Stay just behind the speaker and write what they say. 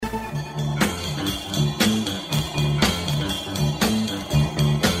5,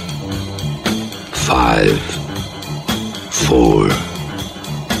 4,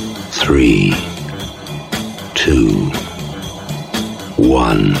 3, 2,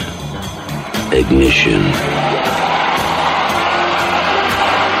 1. Ignition.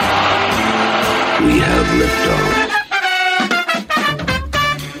 We have liftoff.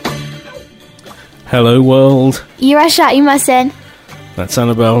 Hello world. Irasha'imasen. That's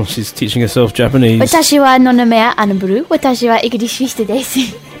Annabelle. She's teaching herself Japanese. Watashi wa Nonome Annabelle. Watashi wa English shite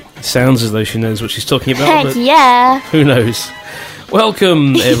desu. Sounds as though she knows what she's talking about. Heck but yeah. who knows?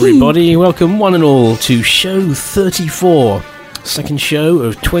 Welcome everybody. Welcome one and all to show 34. Second show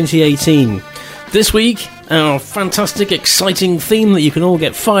of 2018. This week, our fantastic, exciting theme that you can all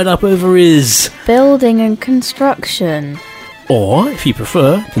get fired up over is... Building and construction. Or, if you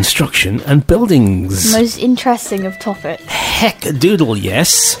prefer, construction and buildings. Most interesting of topics. Heck a doodle,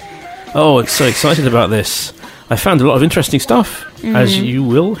 yes. Oh, I'm so excited about this. I found a lot of interesting stuff, as you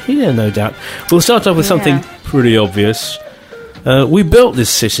will hear, no doubt. We'll start off with something pretty obvious. We built this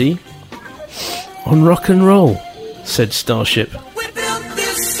city on rock and roll, said Starship. We built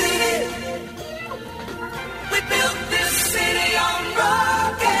this city on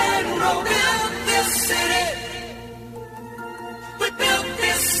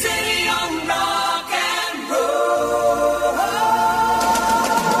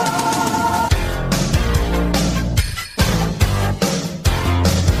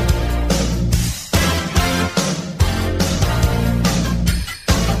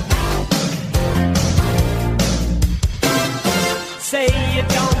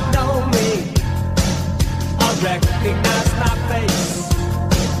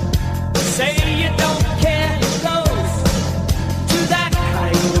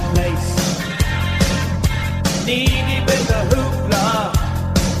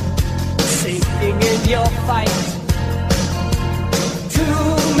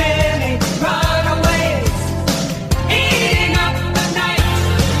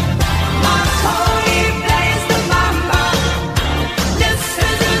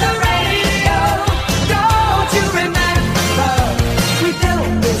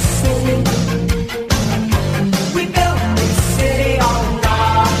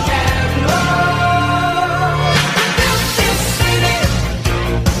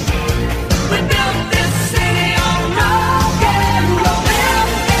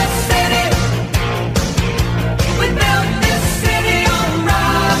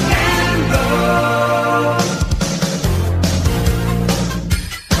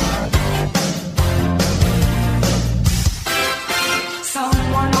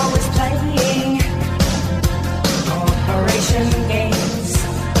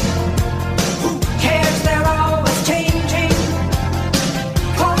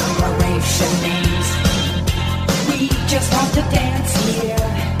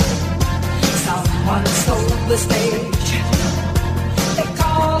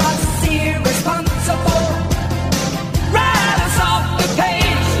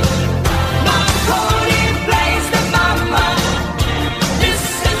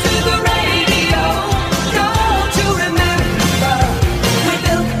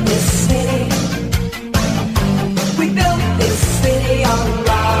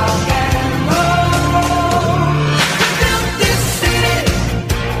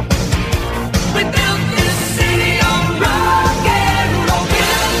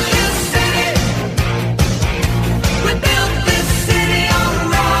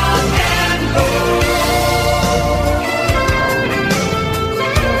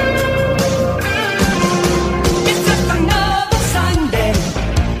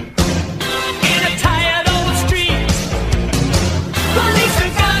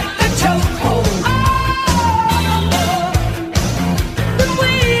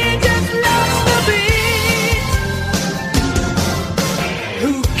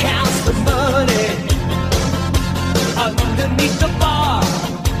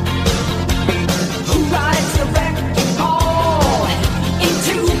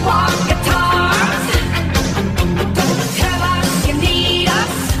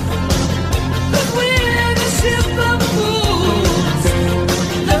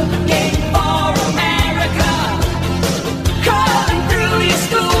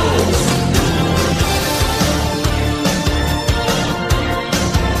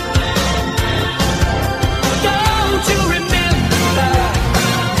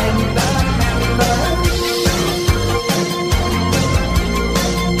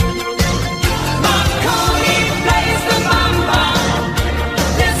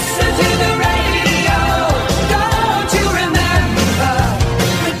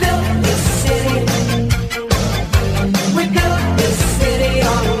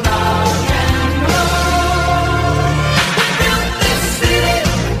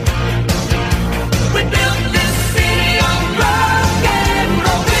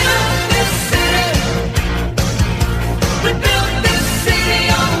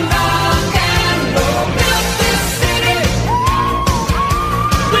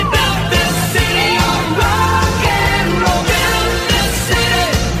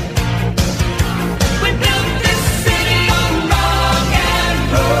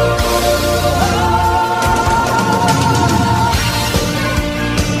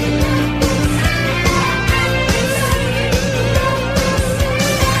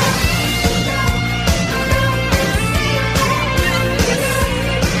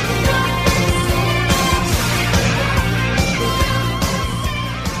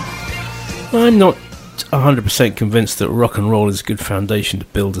I'm not 100% convinced that rock and roll is a good foundation to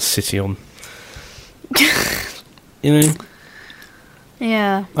build a city on. You know?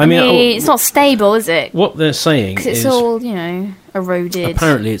 Yeah. I mean, it's not stable, is it? What they're saying Because it's is... all, eroded.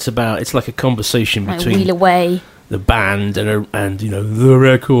 Apparently it's like a conversation Like between wheel away. the band and the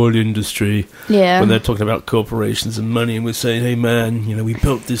record industry. Yeah. When they're talking about corporations and money, and we're saying, hey man, we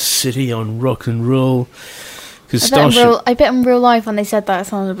built this city on rock and roll. Because Starship... I bet in real life when they said that, it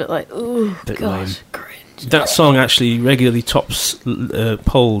sounded a bit like, ooh, Bit gosh, lame. cringe. That song actually regularly tops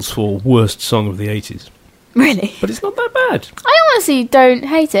polls for worst song of the 80s. Really? But it's not that bad. I honestly don't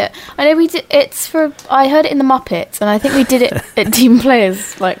hate it. I know we did. I heard it in the Muppets, and I think we did it at Team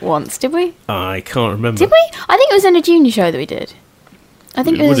Players once. Did we? I can't remember. Did we? I think it was in a junior show that we did. I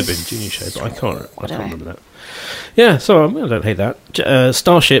think it it would was, have been a junior show, but I can't remember that. Yeah, so I don't hate that.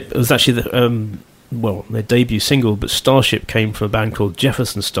 Starship was actually their debut single, but Starship came from a band called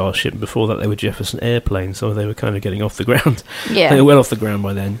Jefferson Starship. Before that, they were Jefferson Airplane, so they were kind of getting off the ground. Yeah. They were well off the ground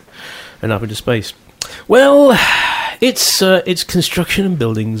by then, and up into space. Well, it's construction and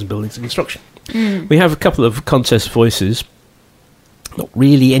buildings and construction. We have a couple of contest voices. Not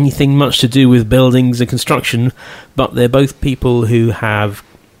really anything much to do with buildings and construction, but they're both people who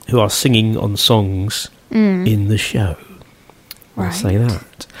are singing on songs in the show. I'll say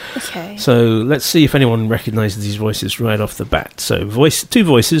that. Okay. So let's see if anyone recognises these voices right off the bat. So two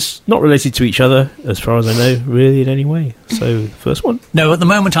voices, not related to each other, as far as I know, really in any way. So first one. No, at the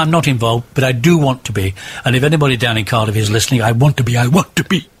moment I'm not involved, but I do want to be. And if anybody down in Cardiff is listening, I want to be.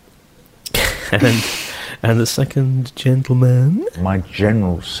 And the second gentleman. My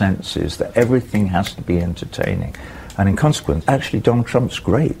general sense is that everything has to be entertaining. And in consequence, actually Donald Trump's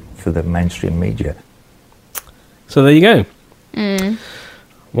great for the mainstream media. So there you go.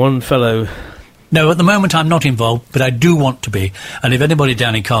 One fellow. No, at the moment I'm not involved, but I do want to be. And if anybody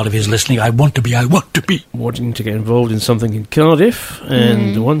down in Cardiff is listening, I want to be. Wanting to get involved in something in Cardiff,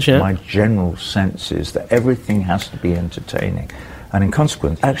 and one chap. My general sense is that everything has to be entertaining. And in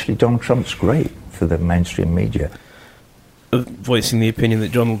consequence, actually Donald Trump's great for the mainstream media. Voicing the opinion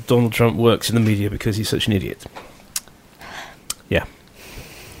that Donald Trump works in the media because he's such an idiot. Yeah.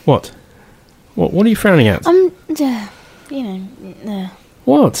 What are you frowning at?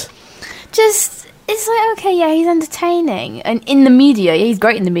 What? Just, it's like, okay, yeah, he's entertaining. And in the media, he's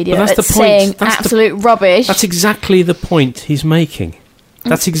great in the media But at that's the point. saying absolute rubbish. That's exactly the point he's making.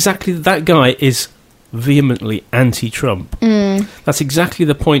 That's exactly... That guy is vehemently anti-Trump. That's exactly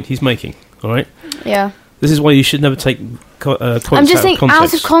the point he's making, all right? Yeah. This is why you should never take quotes I'm just out of saying,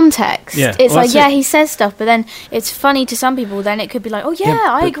 out of context. Yeah. It's Well, like, that's it. he says stuff, but then it's funny to some people, then it could be like, oh, yeah,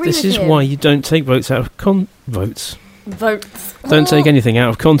 I but agree with this him. is why you don't take votes out of votes. Votes. Don't take anything out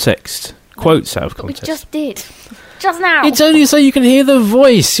of context. Quotes out of But we context. just did. Just now. It's only so you can hear the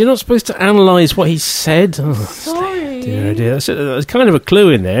voice. You're not supposed to analyse what he said. Oh, Sorry. dear. There's kind of a clue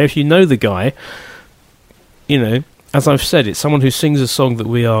in there. If you know the guy, as I've said, it's someone who sings a song that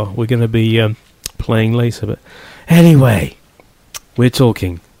we're going to be playing later. But anyway, we're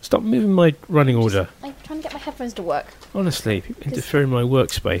talking. Stop moving my running order. I'm trying to get my headphones to work. Honestly, people interfere in my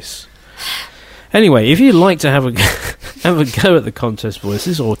workspace. Anyway, if you'd like to have a go at the contest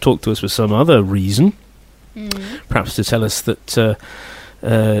voices, or talk to us for some other reason, perhaps to tell us that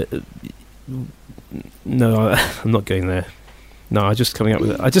no, I'm not going there. No, I just come up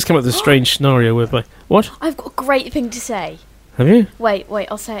with a strange scenario whereby what? I've got a great thing to say. Have you? Wait,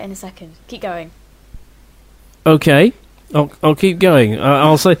 I'll say it in a second. Keep going. Okay. I'll keep going.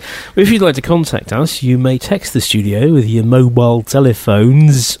 I'll say, if you'd like to contact us, you may text the studio with your mobile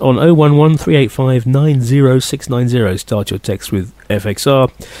telephones on 011 385 90690. Start your text with FXR.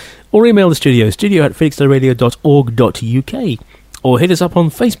 Or email the studio at felixstowe.org.uk. Or hit us up on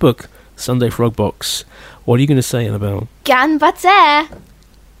Facebook, Sunday Frogbox. What are you going to say, Annabelle? Gan bater.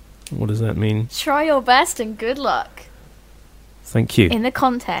 What does that mean? Try your best and good luck. Thank you. In the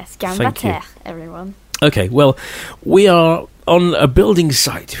contest. Gan Thank you. bater, everyone. Okay, well, we are on a building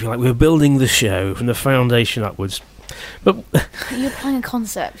site, if you like. We're building the show from the foundation upwards. But You're playing a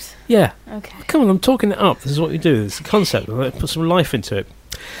concept. yeah, Okay. come on, I'm talking it up. This is what we do. It's a concept. Let's put some life into it.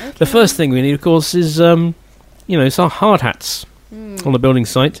 Okay. The first thing we need, of course, is, it's our hard hats on the building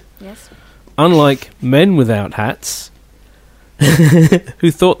site. Yes. Unlike men without hats, who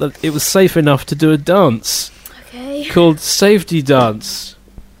thought that it was safe enough to do a dance Okay. called Safety Dance.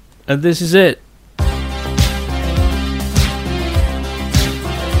 And this is it.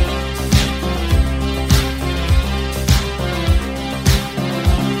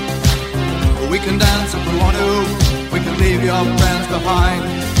 We can dance if we want to, we can leave your friends behind.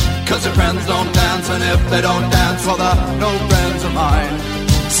 Cause your friends don't dance, and if they don't dance, well, they're no friends of mine.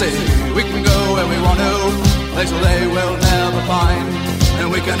 See, we can go where we want to, places they will never find.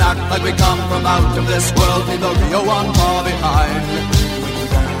 And we can act like we come from out of this world, leave the real one far behind. We can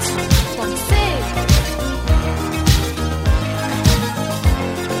dance.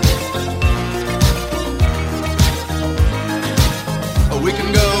 We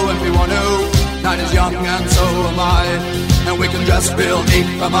can go if we want to, night is young and so am I. And we can dress real neat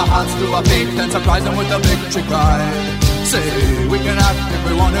from our hearts to our feet and surprise them with a victory cry. Say, we can act if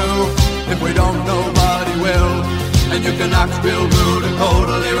we want to, if we don't nobody will. And you can act real rude and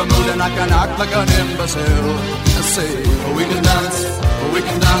totally removed, and I can act like an imbecile. And say, we can dance,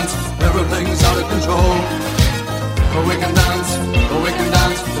 everything's out of control. We can dance, we're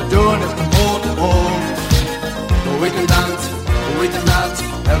doing it from pole to pole. We can dance,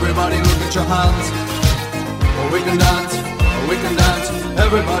 everybody look at your hands. We can dance,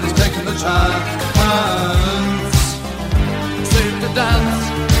 everybody's taking the chance. Safe to dance,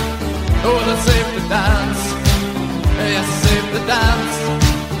 oh it's safe to dance. Yes, it's safe to dance.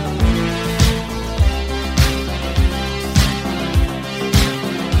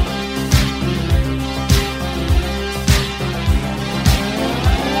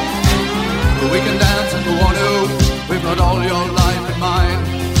 We can dance if we want to. We've got all your life in mind.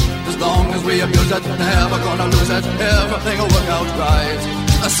 As long as we abuse it, never gonna lose it. Everything will work out right.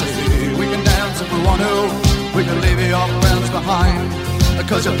 I say we can dance if we want to. We can leave your friends behind,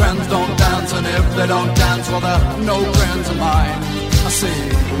 because your friends don't dance, and if they don't dance, well they're no friends of mine. I say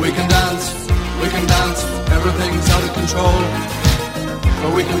we can dance, everything's out of control.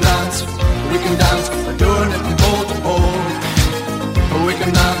 But we can dance, we're doing it from pole to pole. But we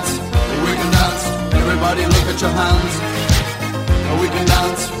can dance, everybody look at your hands. We can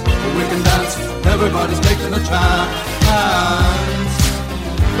dance, everybody's taking a chance.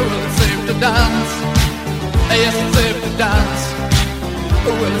 Well, it's safe to dance, yes, it's safe to dance.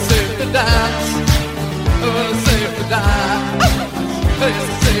 Well, it's safe to dance, well, it's safe to dance. Yes,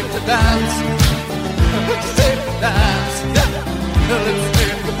 it's safe to dance, it's safe to dance. Well, it's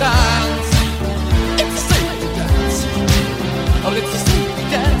safe to dance, it's safe to dance. Oh, it's safe to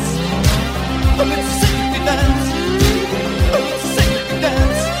dance. Oh, it's safe to dance. Oh, it's safe to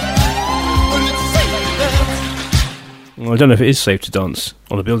dance. Oh, it's safe to dance. Well, I don't know if it is safe to dance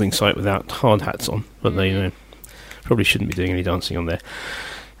on a building site without hard hats on, but they, probably shouldn't be doing any dancing on there.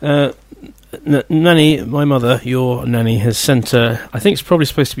 Nanny, my mother, your nanny, has sent I think it's probably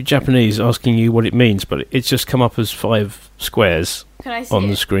supposed to be Japanese, asking you what it means, but it's just come up as 5 squares on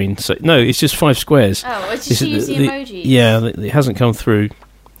the screen. So no, it's just 5 squares. Oh, it's just use the emojis. Yeah, it hasn't come through,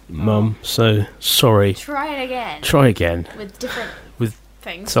 Mum, so sorry. Try it again. Try again. With different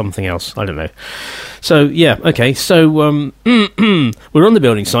things. Something else, I don't know. So, yeah, okay, so we're on the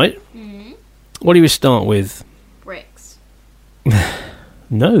building site. Mm-hmm. What do we start with? Bricks.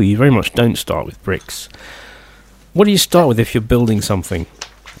 No, you very much don't start with bricks. What do you start with if you're building something,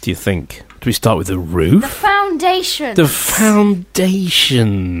 do you think? Do we start with the roof? The foundation. The foundation.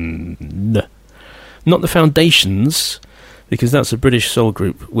 Not the foundations, because that's a British soul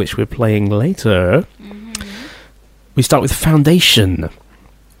group, which we're playing later. Mm-hmm. We start with foundation.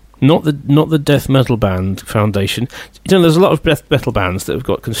 Not the death metal band Foundation. You know, there's a lot of death metal bands that have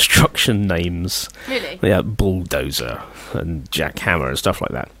got construction names. Really? Yeah, Bulldozer and Jackhammer and stuff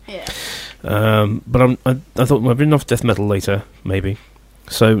like that. Yeah. But I thought we'll have enough death metal later, maybe.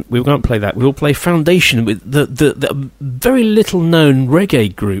 So we won't play that. We'll play Foundation with the very little known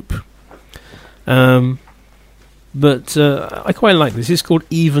reggae group. But I quite like this. It's called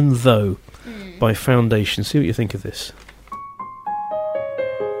Even Though by Foundation. See what you think of this.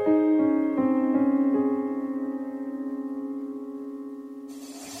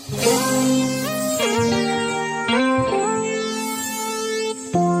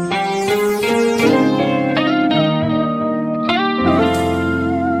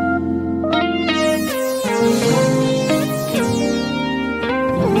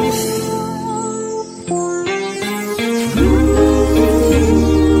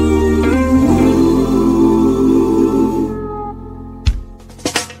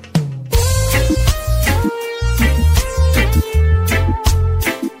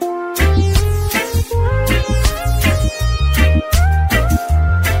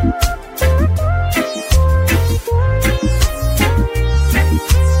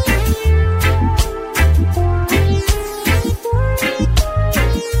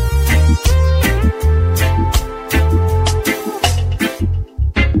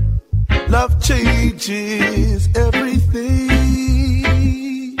 changes everything.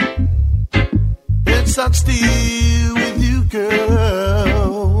 It's I'm still with you,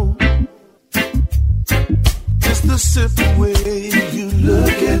 girl. Just the simple way you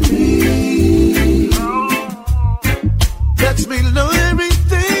look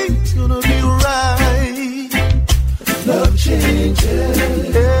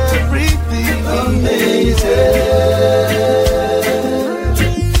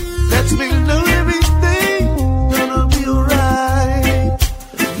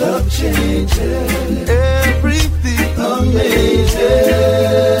changes everything. Amazing.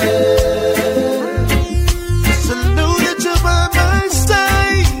 So know that you're by my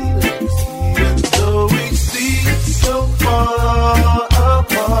side, even though we seem so far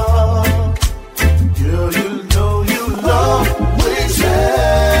apart. Girl, you know you'll always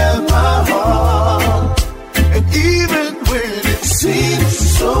have my heart, and even when it seems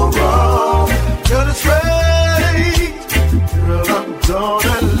so wrong, girl, it's right. Girl, I'm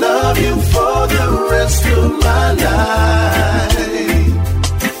gonna love you for the rest of my life.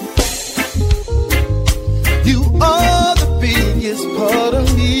 You are the biggest part of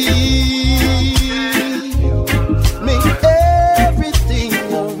me. Make everything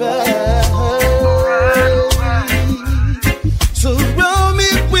alright. Surround me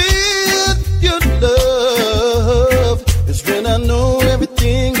with your love. It's when I know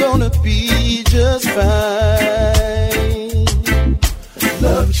everything gonna be just fine.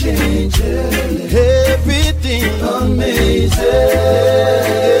 Love changes everything. Amazing.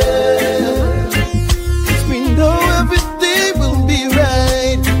 We know everything will be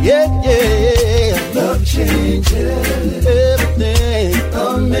right. Yeah, yeah. Love changes everything.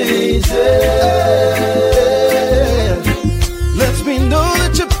 Amazing. Lets me know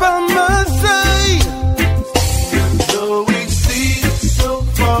that you're by my side. Even though we seem so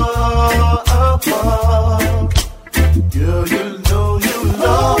far apart, girl, you know you'll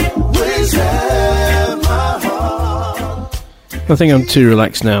always have my heart. I think I'm too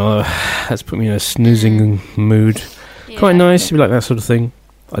relaxed now. That's put me in a snoozing mood. Quite nice if you like that sort of thing.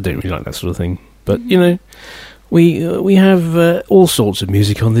 I don't really like that sort of thing, but you know, we have all sorts of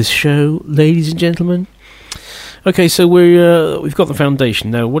music on this show, ladies and gentlemen. Okay, so we've got the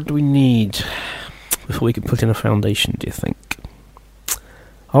foundation now. What do we need before we can put in a foundation? Do you think?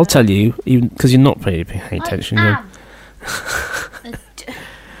 I'll tell you, even because you're not paying attention.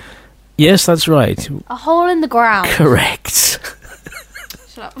 Yes, that's right. A hole in the ground. Correct.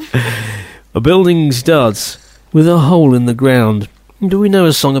 Shut up. A building starts with a hole in the ground. Do we know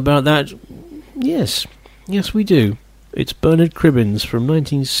a song about that? Yes. Yes, we do. It's Bernard Cribbins from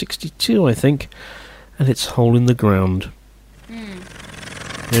 1962, I think, and it's Hole in the Ground.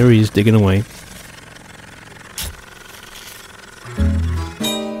 There he is, digging away.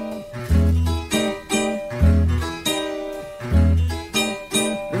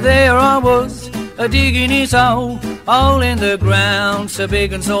 There I was, a-digging his hole in the ground, so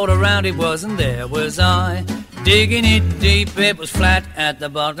big and sort of round it was, and there was I, digging it deep. It was flat at the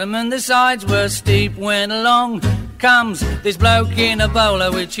bottom and the sides were steep. When along comes this bloke in a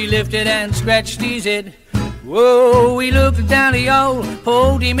bowler, which he lifted and scratched his head. Whoa, he looked down the old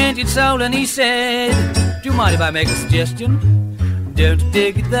poor demented soul and he said, do you mind if I make a suggestion? Don't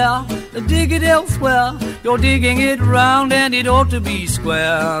dig it there, dig it elsewhere. You're digging it round and it ought to be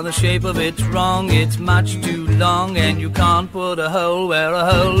square. The shape of it's wrong, it's much too long, and you can't put a hole where a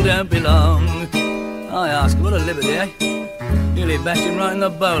hole don't belong. I ask, what a liberty, eh? Nearly bashed him right in the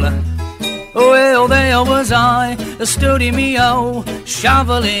bowler. Well, there was I, a stood me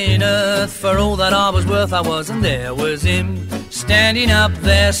shoveling earth. For all that I was worth, I was, and there was him, standing up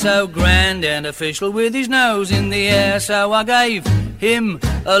there so grand and official, with his nose in the air. So I gave him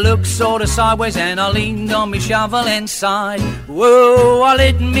a look sort of sideways, and I leaned on me shovel and sighed. Whoa, I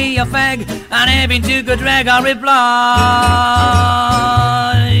lit me a fag, and having took a drag, I replied,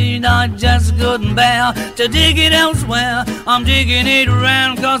 I just couldn't bear to dig it elsewhere. I'm digging it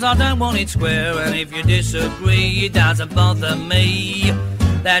round 'cause I don't want it square. And if you disagree, it doesn't bother me.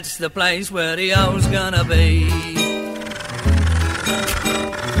 That's the place where the hole's gonna be.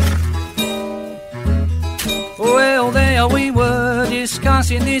 Well, there we were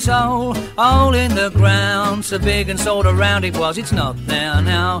discussing this hole in the ground, so big and sort of round it was. It's not there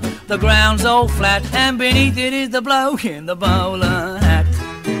now. The ground's all flat, and beneath it is the bloke in the bowler hat.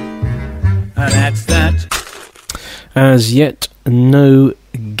 And that's that. As yet, no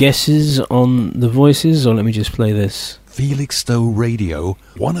guesses on the voices, or let me just play this. Felixstowe Radio,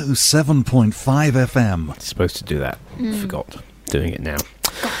 107.5 FM. It's supposed to do that. Forgot. Doing it now.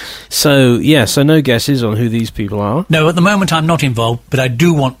 So, yeah, so no guesses on who these people are. No, at the moment I'm not involved, but I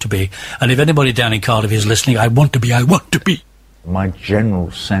do want to be. And if anybody down in Cardiff is listening, I want to be. My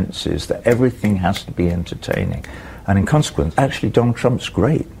general sense is that everything has to be entertaining. And in consequence, actually, Donald Trump's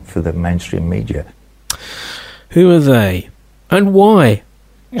great for the mainstream media. Who are they? And why?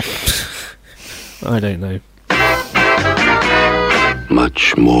 I don't know.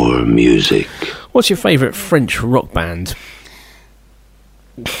 Much more music. What's your favourite French rock band?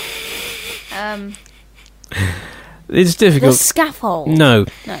 It's difficult. The Scaffold. No.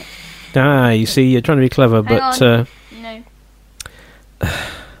 No. Ah, you see, you're trying to be clever, Hang but... on.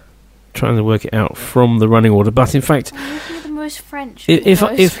 trying to work it out from the running order. But in fact, You're the most French. if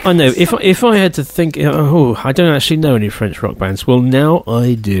I had to think, I don't actually know any French rock bands. Well, now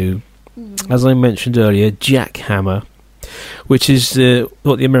I do. As I mentioned earlier, Jackhammer, which is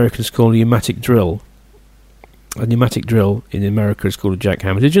what the Americans call a pneumatic drill. A pneumatic drill in America is called a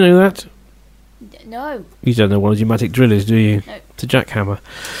jackhammer. Did you know that? No. You don't know what a pneumatic drill is, do you? No. It's a jackhammer.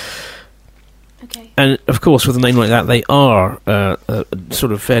 Okay. And of course, with a name like that, they are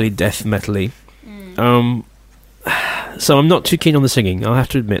sort of fairly death metal-y. So I'm not too keen on the singing, I'll have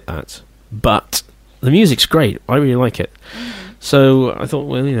to admit that. But the music's great. I really like it. So I thought,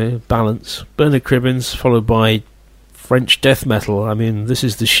 well, balance. Bernard Cribbins, followed by French death metal. I mean, this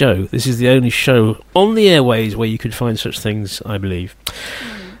is the show. This is the only show on the airways where you could find such things, I believe.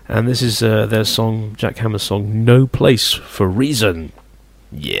 And this is their song, Jackhammer's song, No Place for Reason.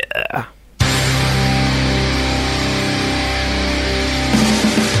 Yeah.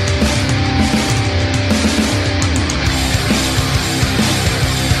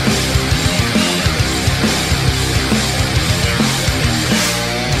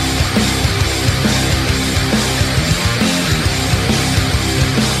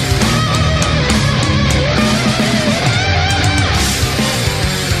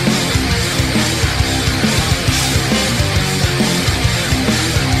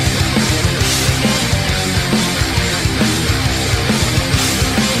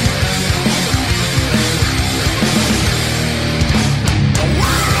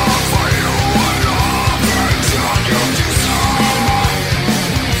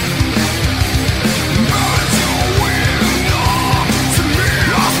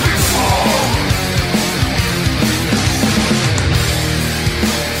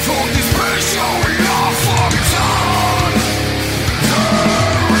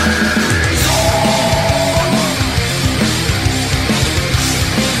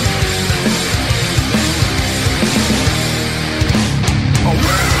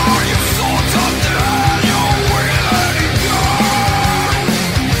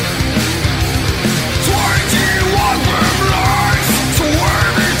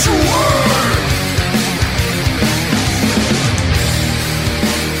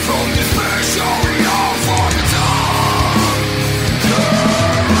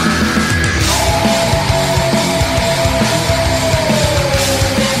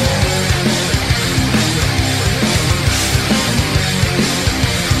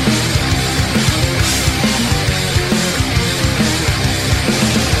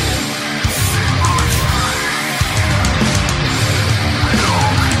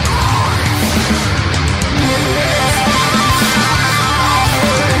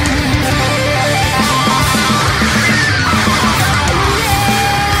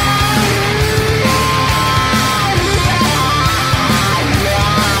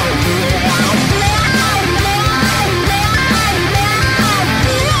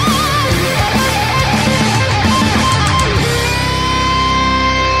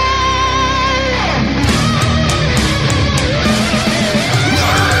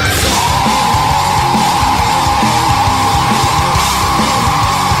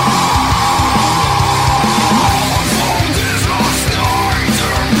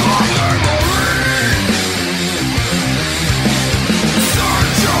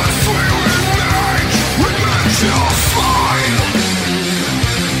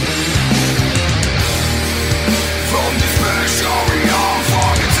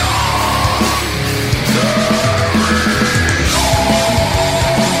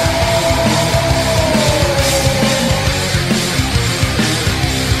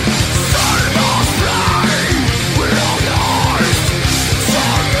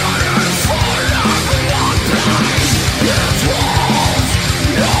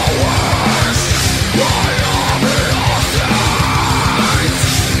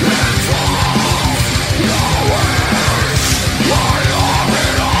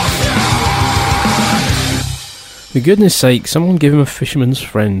 For goodness sake, someone give him a fisherman's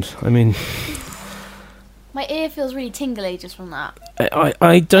friend. I mean... My ear feels really tingly just from that.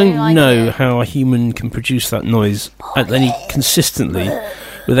 I don't like know it. how a human can produce that noise consistently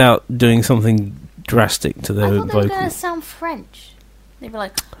without doing something drastic to I their thought they were going to vocals. sound French. They were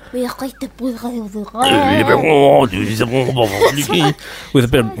like... With a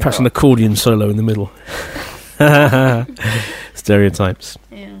bit of perhaps an accordion solo in the middle. Stereotypes.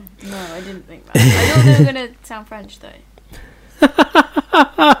 Yeah, no, I didn't think that. I thought they were going to sound French, though.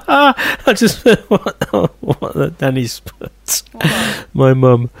 I just what Danny's put. My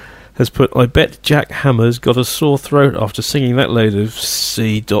mum has put. I bet Jack Hammer's got a sore throat after singing that load of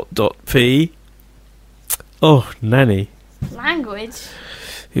C.P. Oh, Nanny. Language?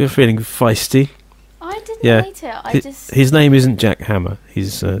 You're feeling feisty. I didn't Yeah. hate it. His name isn't Jack Hammer.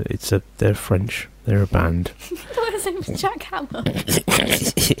 They're French. They're a band. I thought his name was Jack Hammer.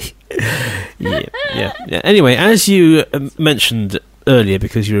 Yeah. Anyway, as you mentioned earlier,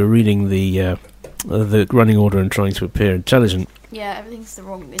 because you were reading the running order and trying to appear intelligent, Yeah, everything's the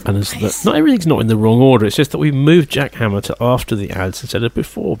wrong. and not everything's not in the wrong order. It's just that we moved Jack Hammer to after the ads instead of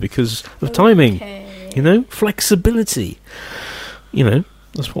before because of timing. You know, flexibility. You know,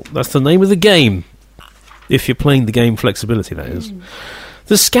 that's the name of the game. If you're playing the game flexibility, that is.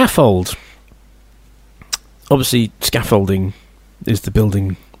 The scaffold. Obviously, scaffolding is the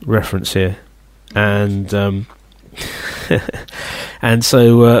building reference here, and and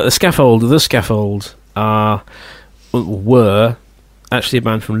so the scaffold were actually a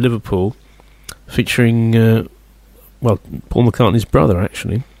band from Liverpool, featuring Paul McCartney's brother.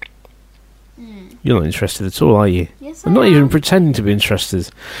 Actually, you're not interested at all, are you? Yes, I'm not even pretending to be interested.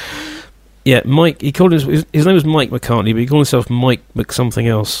 Yeah, Mike. He called his name was Mike McCartney, but he called himself Mike something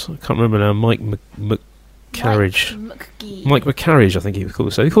else. I can't remember now. Mike McCarriage. Mike McCarriage, I think he would call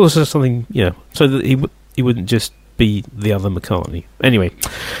himself. He calls himself something, so that he wouldn't just be the other McCartney. Anyway,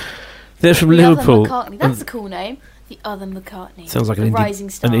 they're from Liverpool. Other McCartney. That's a cool name. The Other McCartney. Sounds like an rising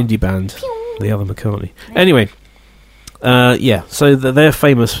star. indie band. The Other McCartney. Anyway, so they're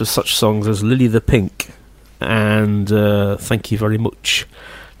famous for such songs as Lily the Pink and Thank You Very Much.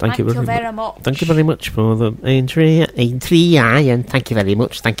 Thank you very much. Thank you very much for the entry, and thank you very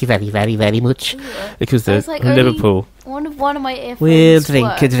much. Thank you very, very, very much. Because they're like Liverpool. One of my earphones We'll drink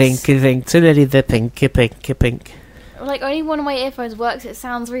works. a drink to Lily the Pink. Like, only one of my earphones works. It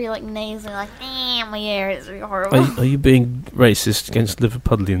sounds really, like, nasally, like, my ear. It's really horrible. Are you being racist against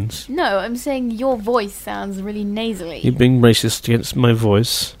Liverpudlians? No, I'm saying your voice sounds really nasally. You're being racist against my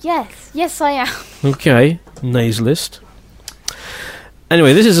voice? Yes, I am. Okay, nasalist.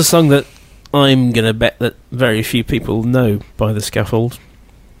 Anyway, this is a song that I'm going to bet that very few people know by the scaffold.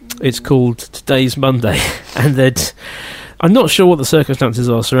 It's called Today's Monday, and I'm not sure what the circumstances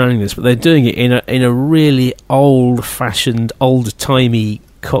are surrounding this, but they're doing it in a really old-fashioned, old-timey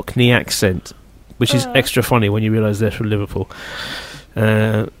Cockney accent, which is extra funny when you realise they're from Liverpool.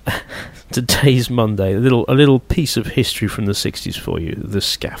 Today's Monday, a little piece of history from the 60s for you, the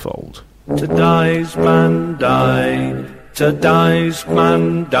scaffold. Today's Monday. Today's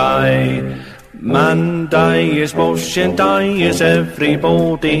Monday. Monday is washing day. Is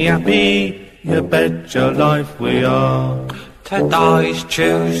everybody happy? You bet your life we are. Today's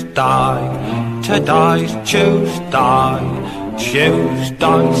Tuesday. Today's Tuesday.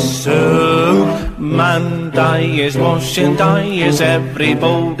 Tuesday Sue. Monday is washing day. Is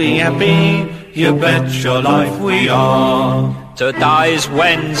everybody happy? You bet your life we are. Today's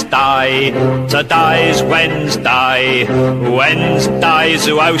Wednesday, today's Wednesday. Wednesday's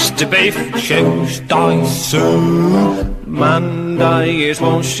roast beef, Tuesday soup. Monday is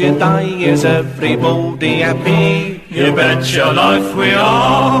washing day, is everybody happy? You bet your life we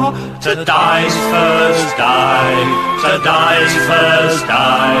are. Today's Thursday, today's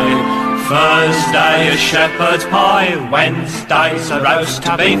Thursday. Thursday is shepherd's pie, Wednesday's a roast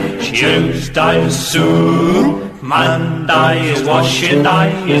beef, Tuesday's soup. Monday is washing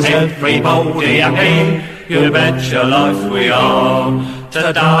day, is everybody happy? You bet your life we are.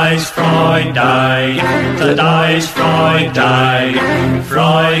 Today's Friday, today's Friday.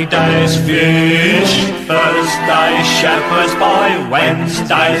 Friday's fish, Thursday's shepherd's pie,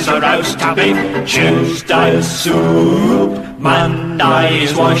 Wednesday's a roast beef, Tuesday's soup. Monday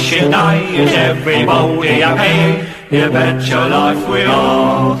is washing day, is everybody happy? You bet your life we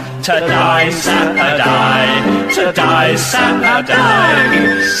are. Today's Saturday, today's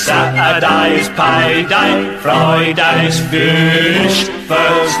Saturday. Saturday's payday, Friday's fish,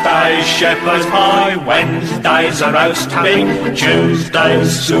 Thursday's shepherd's pie, Wednesday's a roast beef,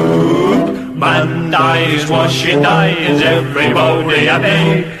 Tuesday's soup. Monday's washing day, is everybody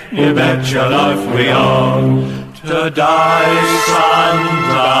happy? You bet your life we are. Today's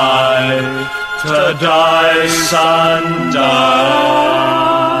Sunday. Today's Sunday.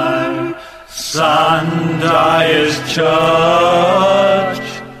 Sunday is church.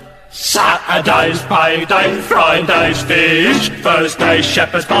 Saturday's payday, Friday's fish, Thursday's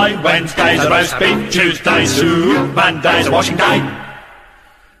shepherd's pie, Wednesday's a roast beef, Tuesday's soup, Monday's a washing day.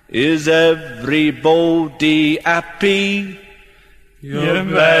 Is everybody happy? You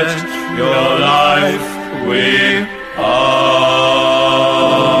bet your life we are.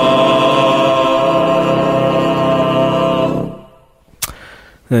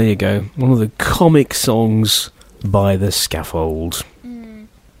 There you go. One of the comic songs by The Scaffold.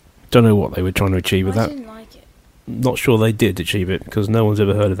 Don't know what they were trying to achieve with I that. didn't like it. not sure they did achieve it, because no one's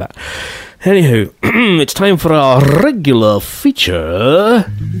ever heard of that. Anywho, it's time for our regular feature,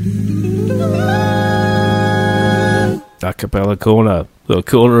 A Cappella Corner, the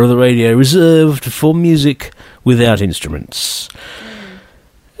corner of the radio reserved for music without instruments.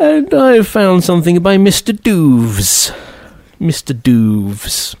 And I found something by Mr. Doovs. Mr.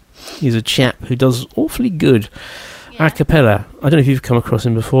 Doovs. He's a chap who does awfully good a cappella. I don't know if you've come across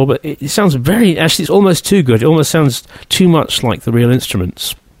him before, but it sounds actually it's almost too good. It almost sounds too much like the real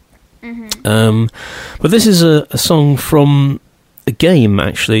instruments. Mm-hmm. But this is a song from a game,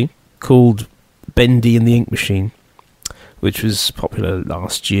 actually, called Bendy and the Ink Machine, which was popular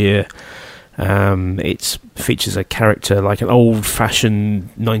last year. It features a character like an old-fashioned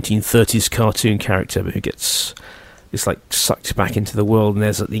 1930s cartoon character, but who gets like sucked back into the world, and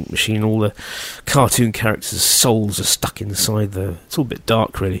there's an ink machine. All the cartoon characters' souls are stuck inside it's all a bit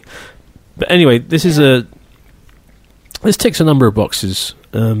dark, really. But anyway, this ticks a number of boxes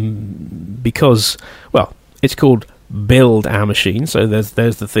because, well, it's called Build Our Machine, so there's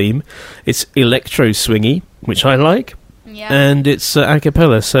the theme. It's electro swingy, which I like. Yeah. And it's a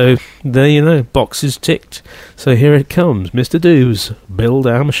cappella, so there you know, boxes ticked. So here it comes, Mr. Doovs, Build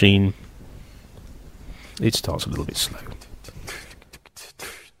Our Machine. It starts a little bit slow.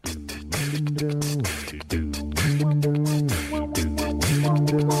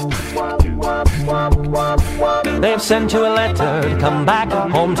 They've sent you a letter, come back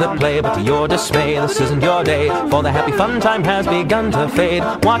home to play, but to your dismay, this isn't your day, for the happy fun time has begun to fade.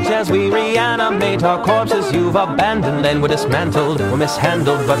 Watch as we reanimate our corpses you've abandoned, and we're dismantled, we're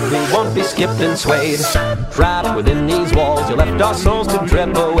mishandled, but we won't be skipped and swayed. Trapped within these walls, you left our souls to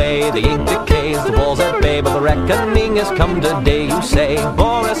drip away. The ink decays, the walls at bay, but the reckoning has come today, you say.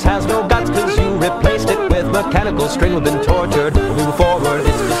 Boris has no guts, cause you replaced it with mechanical string. We've been tortured, moving forward,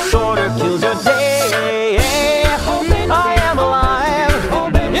 this disorder kills your day. I am alive,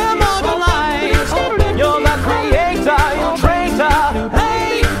 immortalized. You're the creator, you traitor.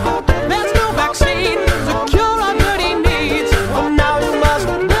 Hey, there's no vaccine to cure our dirty needs. Oh, now you must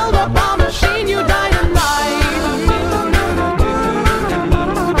build up our machine. You die tonight. Build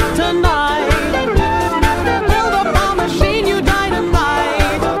up our machine. You die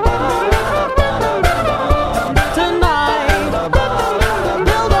tonight.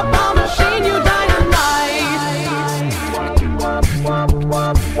 Build up our machine. You die tonight.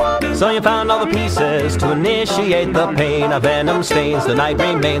 So you found all the pieces to initiate the pain. A venom stains, the night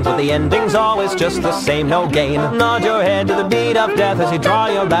remains, but the ending's always just the same, no gain. Nod your head to the beat of death as you draw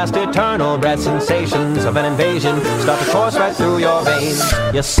your last eternal breath. Sensations of an invasion start to course right through your veins.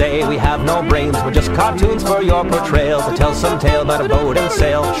 You say we have no brains, we're just cartoons for your portrayals, to tell some tale about a boat and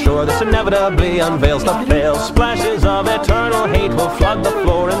sail. Sure, this inevitably unveils the fail. Splashes of eternal hate will flood the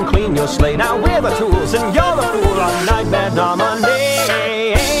floor and clean your slate. Now we're the tools and you're the fool. Our nightmare dominates.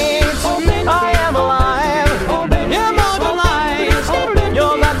 I am alive, immortalized.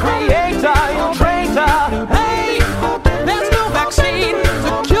 You're the creator, you traitor. Hey, there's no vaccine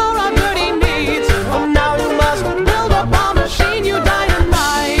to cure our dirty needs. Oh, now you must build up our machine. You die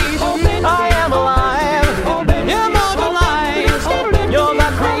tonight. I am alive, immortalized. You're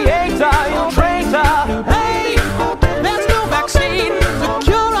the creator, you traitor. Hey, there's no vaccine to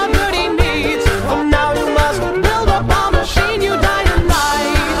cure our dirty needs. Oh, now you must build up our machine. You die tonight.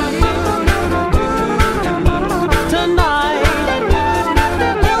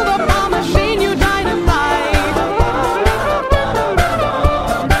 Build up our machine, you die tonight.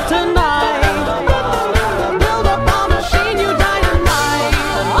 Build up our machine, you die tonight.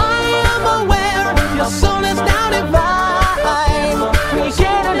 I am aware your soul is now divine. We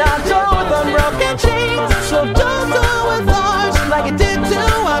get in our door with unbroken chains, so don't do with ours like it did to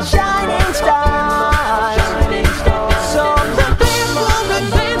our shining stars. So prepare for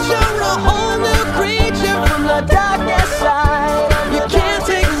adventure, a whole new creature from the darkness side. You can't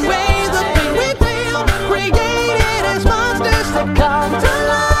take away the thing we feel, created as monsters that come to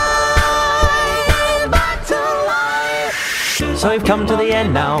life, back to life. So we've come to the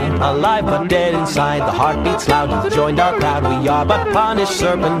end now, alive but dead inside. The heart beats loud, you've joined our crowd. We are but punished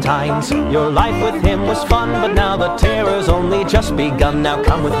serpentines. Your life with him was fun, but now the terror's only just begun. Now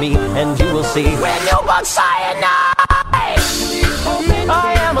come with me and you will see when you want cyanide.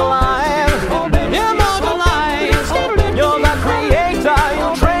 I am alive, immortalized. You're the creator, you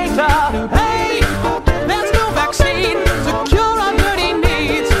traitor. Hey, there's no vaccine to cure our dirty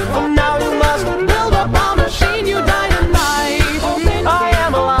needs. Oh, now you must build up our machine. You die tonight. I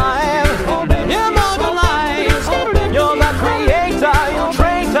am alive, immortalized. You're the creator, you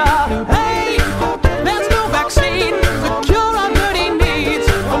traitor. Hey, there's no vaccine to cure our dirty needs.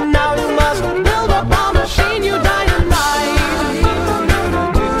 Oh, now you must build up our machine. You die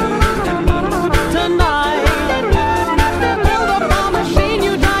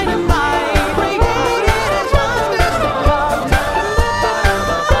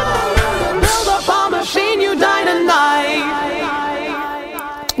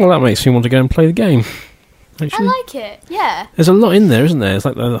Well, that makes me want to go and play the game. Actually, I like it. Yeah. there's a lot in there, isn't there? It's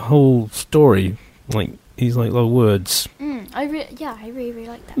like the whole story. Like he's like little words. I really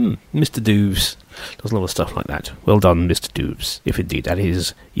like that. Mr. Doobs does a lot of stuff like that. Well done, Mr. Doobs, if indeed that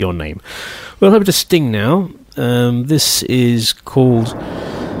is your name. Well, over to Sting now. This is called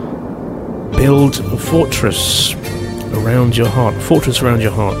Build a Fortress Around Your Heart. Fortress Around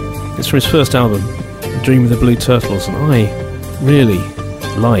Your Heart. It's from his first album, Dream of the Blue Turtles, and I really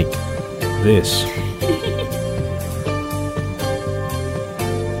like this.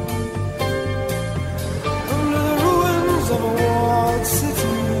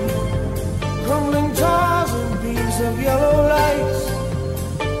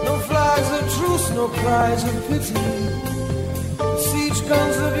 No cries of pity. Siege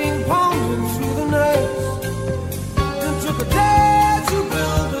guns are being pounded through the night. It took a day to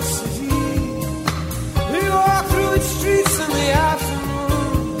build a city. We walked through its streets in the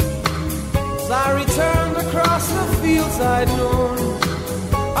afternoon. As I returned across the fields I'd known,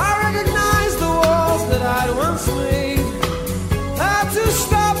 I recognized the walls that I'd once made. Had to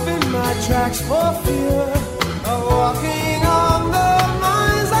stop in my tracks for fear of walking on the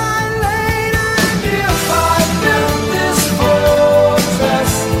mines I laid. If I built this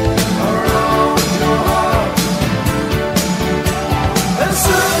fortress around your heart and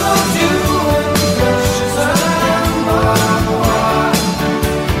circled you in bushes and barbed wire,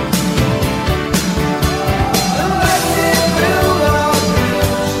 and let me build a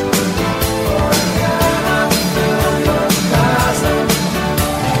bridge, or again I fill your chasm.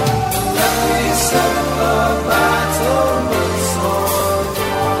 Let me set the battlements on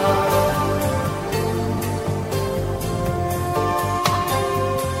fire.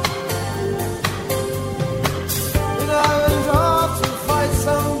 And I went off to fight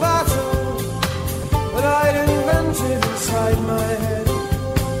some battle that I'd invented inside my head.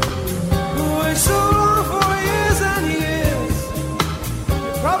 We so long for years and years.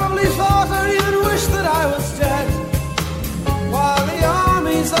 You probably thought or even wished that I was dead, while the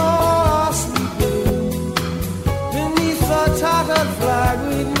armies all are sleeping beneath the tattered flag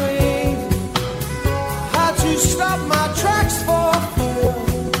we'd made. Had to stop my tracks for fear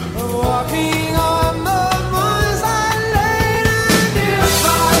of walking on the mines I laid. And if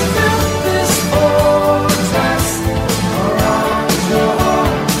I built this fortress around your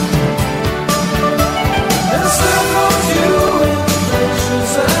heart and circled you in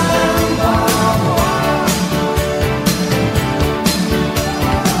trenches and barbed wire,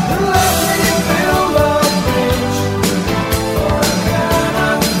 and let me build a bridge, or again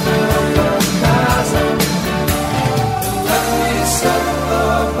I fill your chasm. Let me set the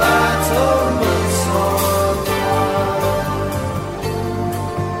battlements on fire.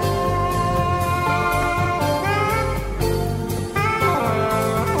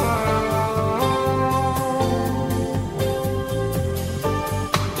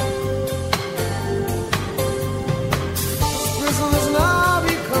 Prison has now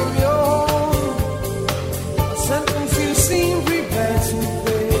become your home, a sentence you seem prepared to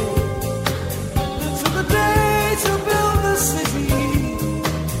pay. It took a day to build the city.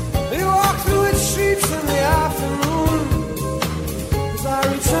 We walked through its streets in the afternoon. As I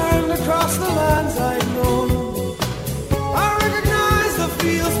returned across the lands I'd known, I recognized the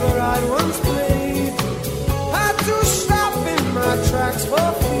fields where I'd once played. Had to stop in my tracks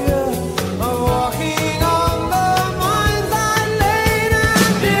for fear of walking on the mines I laid.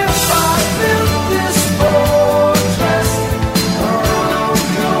 And if I built this fortress around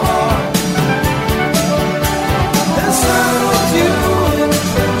your heart and circled you in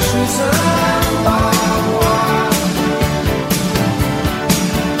trenches and barbed wire,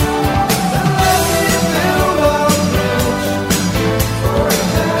 then let me build a bridge, or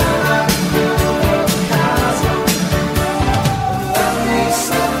again I fill your chasm. Let me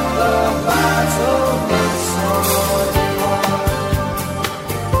set the battlements on fire.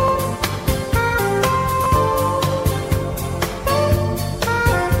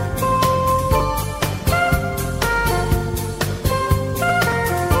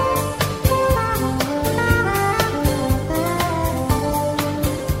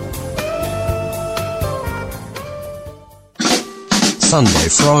 Sunday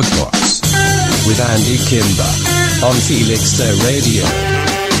Frog Box with Andy Kimber on Felixstowe Radio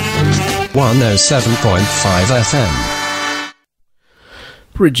 107.5 FM.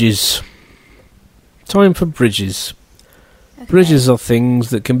 Bridges. Time for bridges. Bridges are things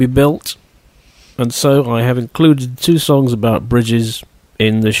that can be built, and so I have included 2 songs about bridges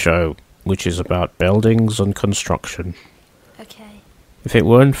in the show, which is about buildings and construction. Okay. If it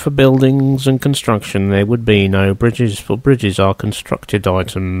weren't for buildings and construction, there would be no bridges, for bridges are constructed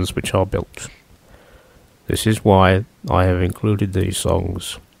items which are built. This is why I have included these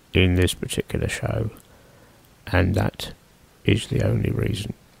songs in this particular show, and that is the only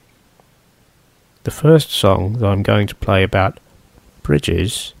reason. The first song that I'm going to play about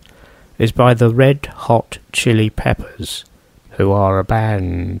bridges is by the Red Hot Chili Peppers, who are a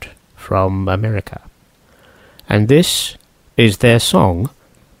band from America. And this is their song,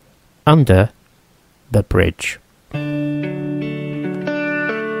 Under the Bridge.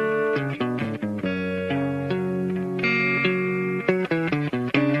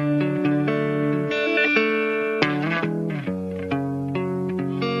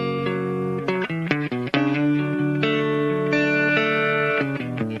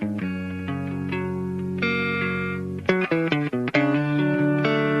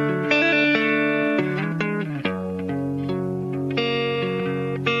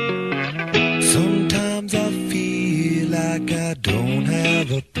 Sometimes I feel like I don't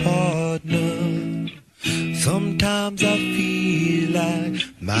have a partner. Sometimes I feel like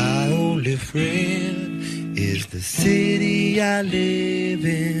my only friend is the city I live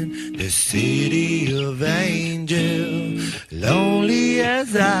in, the city of angels. Lonely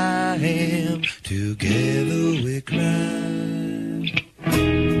as I am, together we cry.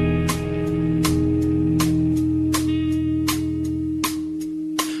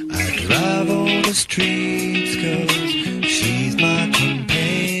 Drive on the streets 'cause she's my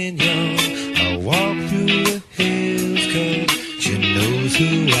companion. I walk through the hills 'cause she knows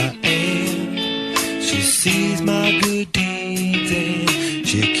who I am. She sees my good deeds and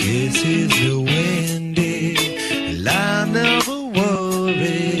she kisses the windy. And I never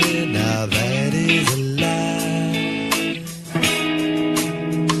worry, now that is a lie.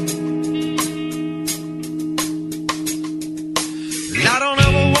 I don't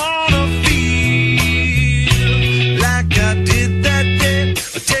ever want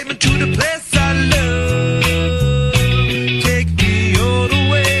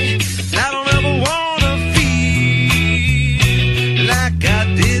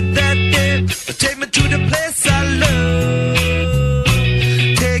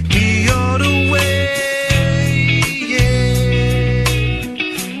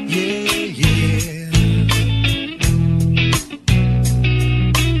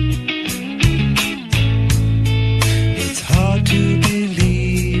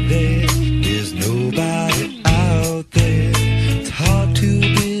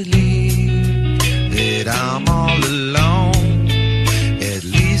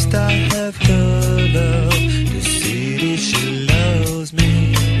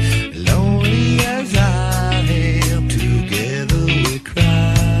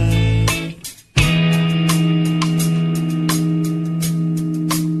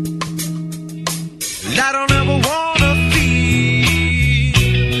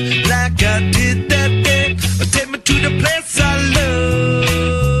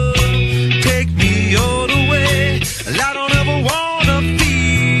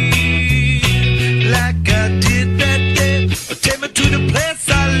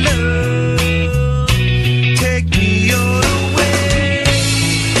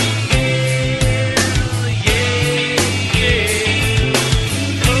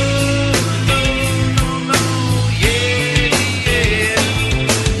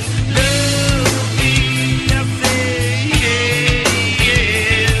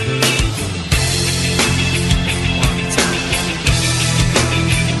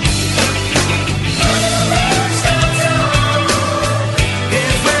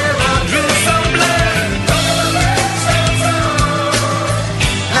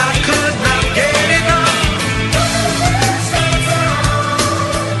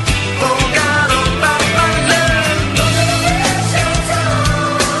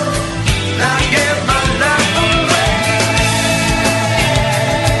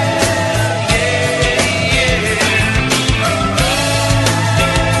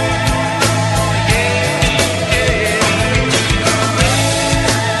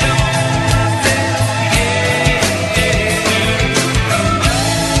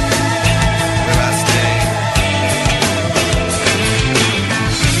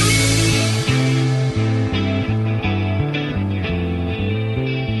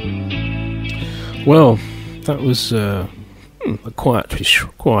Well, that was a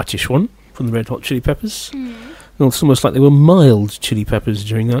quietish one from the Red Hot Chili Peppers. It's almost like they were mild chili peppers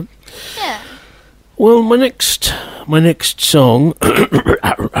during that. Yeah. Well, my next song,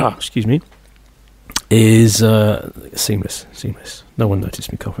 excuse me, is seamless. No one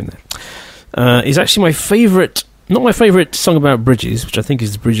noticed me coughing there. Is actually my favourite Not my favourite song about bridges, which I think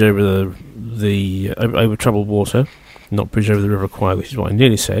is the bridge over over troubled water, not Bridge Over the River Kwai, which is what I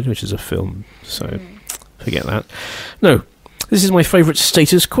nearly said, which is a film. So forget that. No, this is my favourite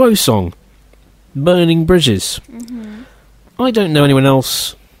Status Quo song, Burning Bridges. Mm-hmm. I don't know anyone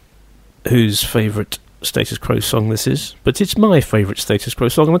else whose favourite Status Quo song this is, but it's my favourite Status Quo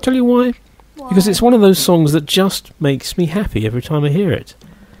song, and I'll tell you why. Because it's one of those songs that just makes me happy every time I hear it.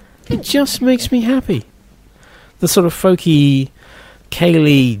 It just makes me happy. The sort of folky,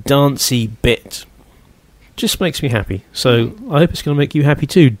 Kaylee, dancey bit just makes me happy. So I hope it's going to make you happy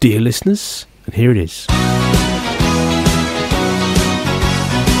too, dear listeners. And here it is.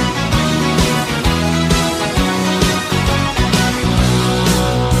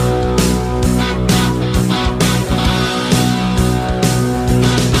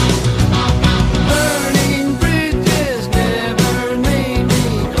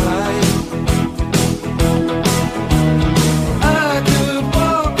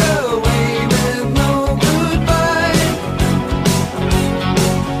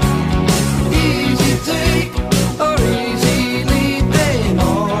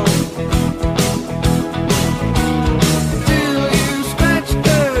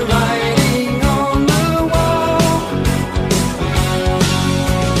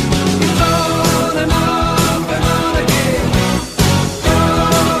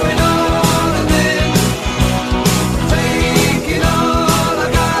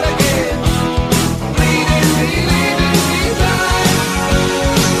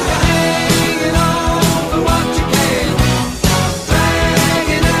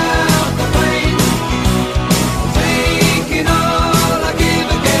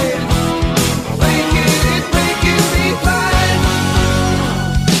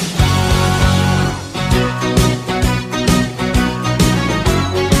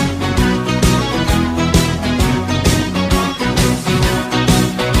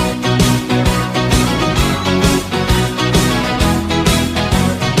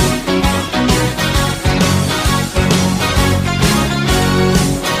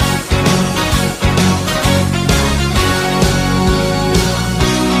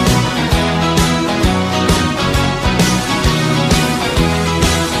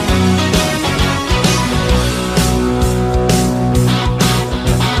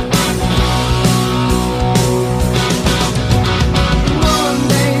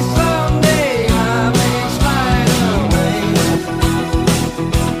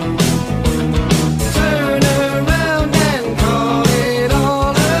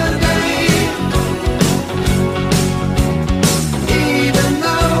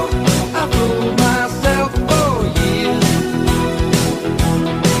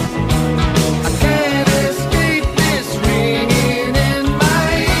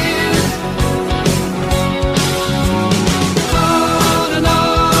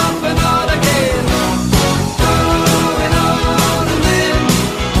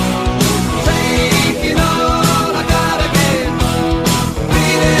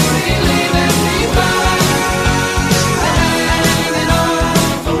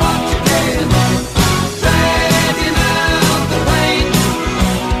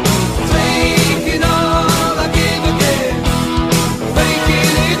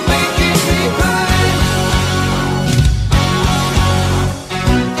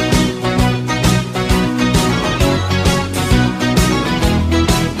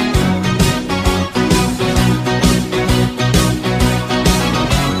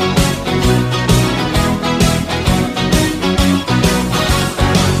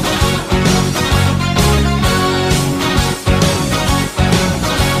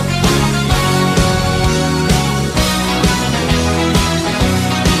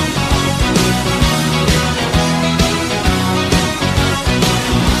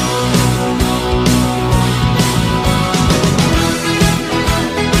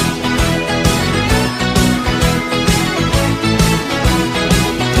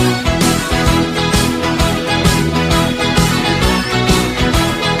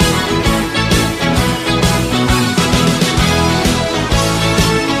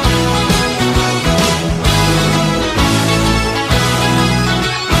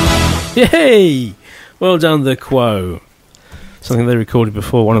 Yay! Well done, the Quo. Something they recorded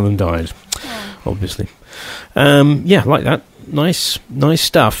before one of them died, obviously. Yeah, like that. Nice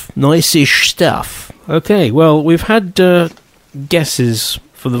stuff. Nice-ish stuff. Okay, well, we've had guesses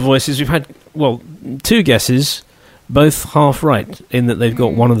for the voices. We've had, well, 2 guesses, both half right, in that they've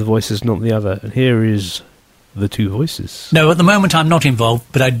got one of the voices, not the other. And here is the 2 voices. No, at the moment I'm not involved,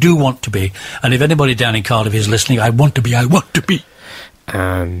 but I do want to be. And if anybody down in Cardiff is listening, I want to be.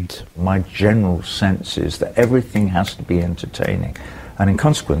 And my general sense is that everything has to be entertaining. And in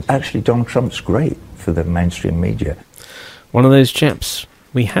consequence, actually, Donald Trump's great for the mainstream media. One of those chaps.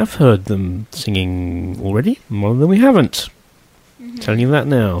 We have heard them singing already, and one of them we haven't. Telling you that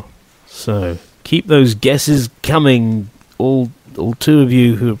now. So, keep those guesses coming, all two of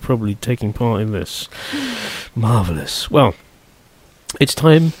you who are probably taking part in this. Marvellous. Well, it's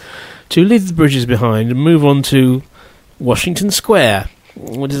time to leave the bridges behind and move on to Washington Square,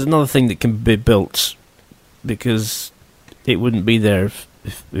 which is another thing that can be built, because it wouldn't be there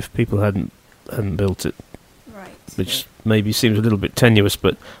if people hadn't built it. Right. Which maybe seems a little bit tenuous,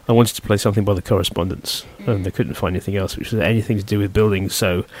 but I wanted to play something by the Correspondents, and they couldn't find anything else which had anything to do with buildings,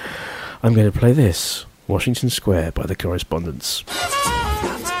 so I'm going to play this, Washington Square by the Correspondents.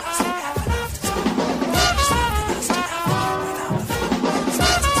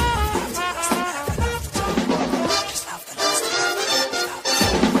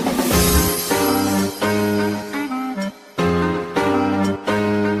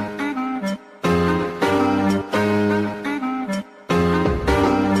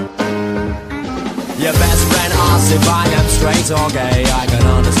 Your best friend asks if I am straight or gay. I can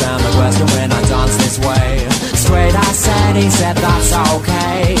understand the question when I dance this way. Straight, I said, he said that's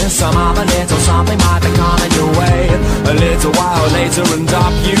okay. Some other little something might be coming your way. A little while later and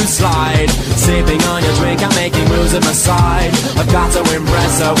up you slide, sipping on your drink and making moves at my side. I've got to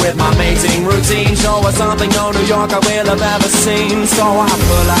impress her with my mating routine, show her something no New Yorker will have ever seen. So I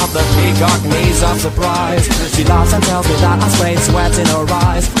pull out the peacock knees of surprise. She laughs and tells me that I sprayed sweat in her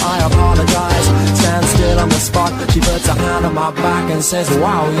eyes. I apologize, stand still on the spot. She puts her hand on my back and says,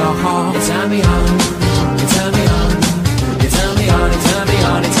 wow, you're hot. You turn me on, you turn me on, you turn me on, you turn me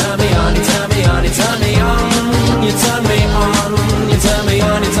on, you turn me on, you turn me on, you turn me on, you turn me on, you turn me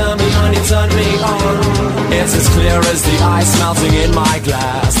on, you turn me on, you turn me on. It's as clear as the ice melting in my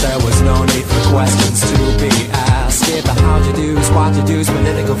glass. There was no need for questions to be asked. If the how you do's, what you do's,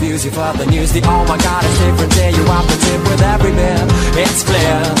 political views, you've heard the news. The oh my god, it's different here. You have the tip with every bit. It's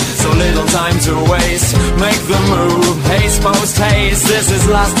clear, so little time to waste. Make the move, haste post haste. This is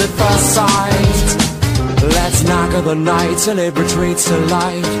lust at first sight. Let's knock the night till it retreats to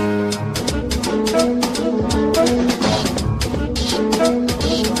light.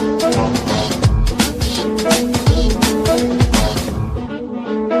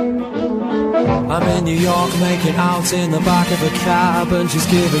 I'm in New York making out in the back of a cab, and she's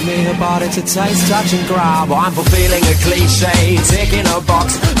giving me her body to taste, touch and grab. I'm fulfilling a cliche, ticking a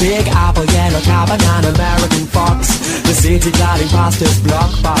box. Big apple, yellow cab and an American fox. The city gliding past us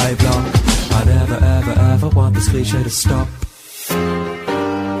block by block. I never ever ever want this cliche to stop.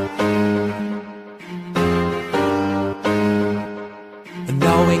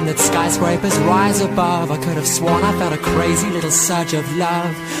 Knowing that skyscrapers rise above, I could have sworn I felt a crazy little surge of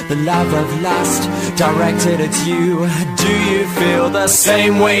love. The love of lust directed at you. Do you feel the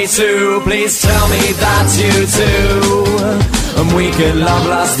same way too? Please tell me that you do. And we can love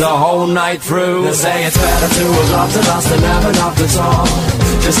lust the whole night through. They say it's better to have loved and lust than never loved at all.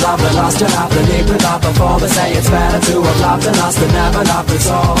 Just love the lust, you have the need without the fall. They say it's better to have loved and lust than never loved at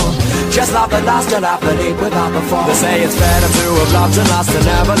all. Just love the lust, you have the need without the fall. They say it's better to have loved and lust than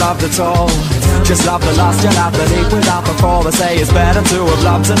never loved at all. Just love the lust, you have the need without the fall. They say it's better to have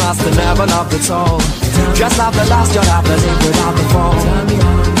loved and lust than never loved at all. Just love the lust, you have the need without the fall. Turn me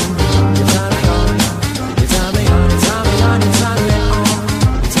on, you turn me on, you turn me on, you turn me on, you turn me on,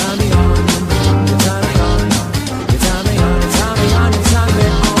 you turn me on, you turn me on, you turn me on, you turn me on, you turn me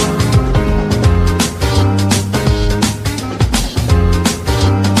on.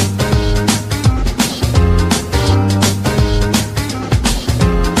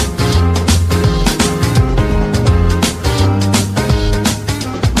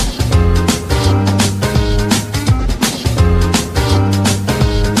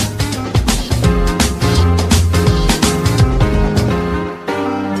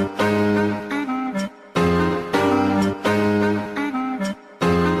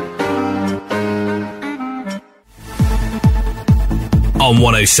 On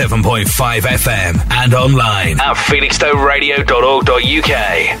 107.5 FM and online at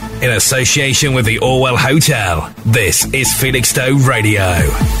felixstoweradio.org.uk in association with the Orwell Hotel. This is Felixstowe Radio.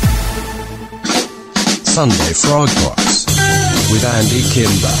 Sunday Frog Box with Andy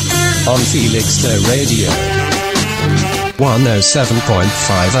Kimber on Felixstowe Radio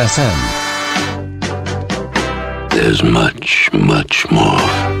 107.5 FM. There's much, much more.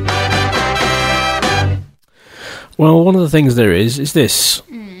 Well, one of the things there is this.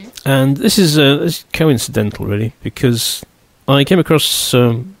 And this is coincidental, really, because I came across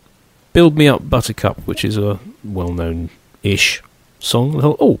Build Me Up Buttercup, which is a well-known-ish song. I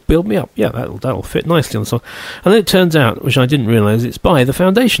thought, oh, Build Me Up. Yeah, that'll fit nicely on the song. And then it turns out, which I didn't realise, it's by The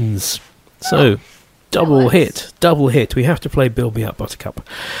Foundations. So, double hit. We have to play Build Me Up, Buttercup.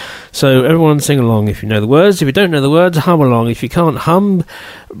 So everyone sing along if you know the words. If you don't know the words, hum along. If you can't hum,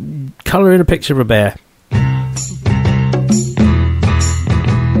 colour in a picture of a bear.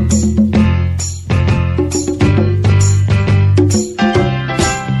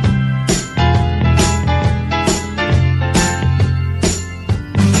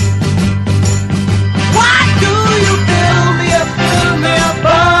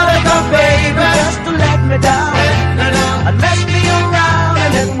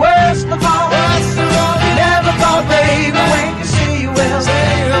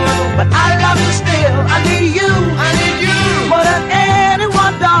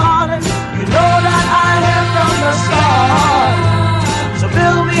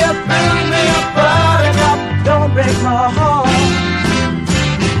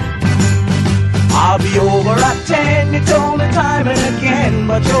 I'll be over at 10, you told me time and again,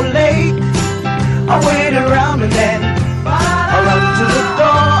 but you're late. I wait around and then I run to the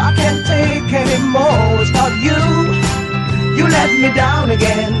door. I can't take anymore. It's not you, you let me down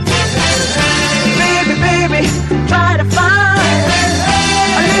again. Baby, try to find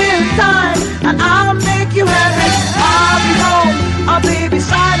a little time and I'll make you happy. I'll be home, I'll be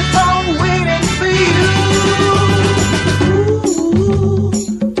beside the phone waiting for you.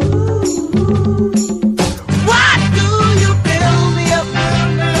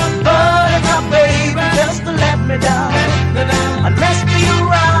 Down and mess me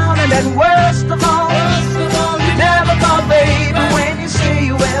around, and then worst of all, you never call baby when you say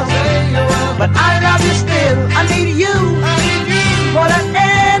you will. But I love you still, I need you more than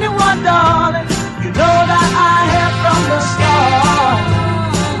anyone, darling. You know that I have from the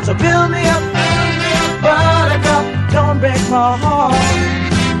start. So build me up, buttercup, don't break my heart.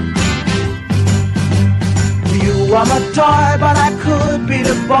 You are my toy, but I could be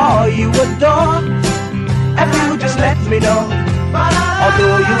the boy you adore. If you just let me know.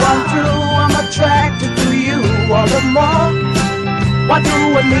 Although you are true, I'm attracted to you all the more. Why do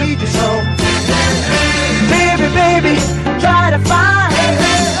I need you so? Baby, try to find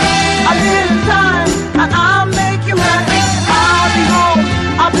a little time and I'll make you happy. I'll be home,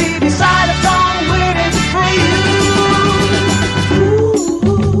 I'll be beside the phone waiting for you.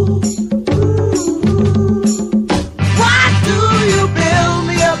 Why do you build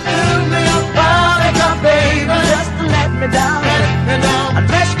me up, baby, just to let me down and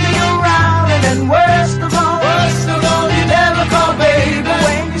mess me around, and then worst of all, you never call baby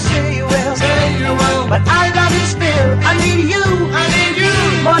when you say you will. But I love you still, I need you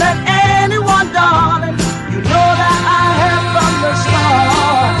more than anyone, darling. You know that I have from the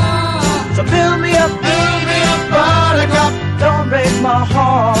start. So build me up, buttercup, don't break my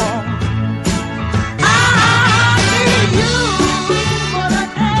heart.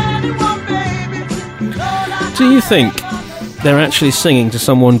 Do you think they're actually singing to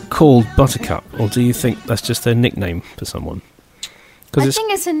someone called Buttercup, or do you think that's just their nickname for someone? I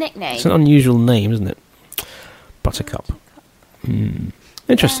think it's a nickname. It's an unusual name, isn't it? Buttercup.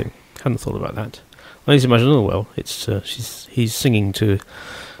 Interesting. Hadn't thought about that. I just imagine, oh well, it's he's singing to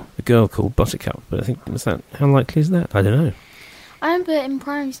a girl called Buttercup, but I think how likely is that? I don't know. I remember in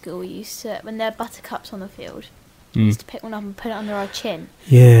primary school we used to, when there are buttercups on the field, we used to pick one up and put it under our chin.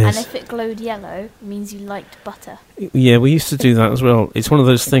 Yes. And if it glowed yellow, it means you liked butter. Yeah, we used to do that as well. It's one of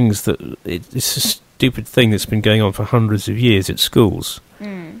those things that it's a stupid thing that's been going on for hundreds of years at schools.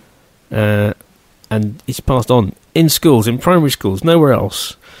 And it's passed on in schools, in primary schools, nowhere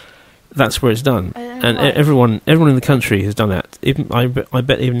else. That's where it's done. And everyone in the country has done that. Even I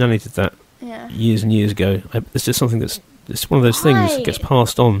bet even Nanny did that years and years ago. It's just something it's one of those things that gets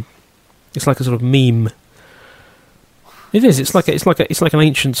passed on. It's like a sort of meme. It is. It's like an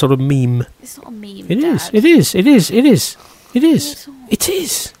ancient sort of meme. It's not a meme. It is. Dad. It is. It is. It is. It is. It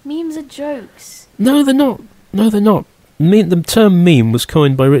is. Memes are jokes. No, they're not. No, they're not. The term meme was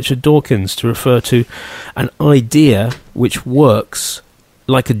coined by Richard Dawkins to refer to an idea which works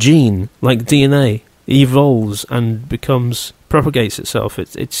like a gene, like DNA. It evolves and propagates itself.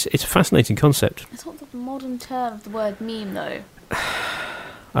 It's a fascinating concept. It's not the modern term of the word meme, though.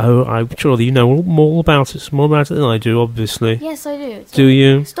 Oh, I'm sure that you know more about it than I do, obviously. Yes, I do. Do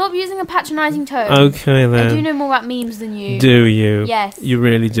you? Stop using a patronising tone. Okay, then. I do know more about memes than you. Do you? Yes. You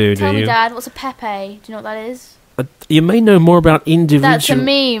really do, Tell me, Dad, what's a Pepe? Do you know what that is? You may know more about individual... That's a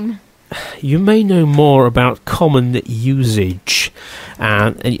meme. you may know more about common usage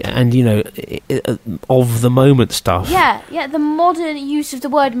and you know, of the moment stuff. Yeah, the modern use of the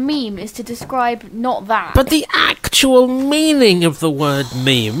word meme is to describe not that. But the actual meaning of the word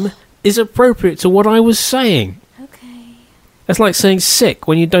meme is appropriate to what I was saying. Okay. It's like saying sick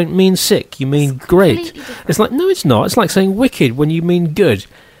when you don't mean sick, you mean great. It's like, no, it's not. It's like saying wicked when you mean good.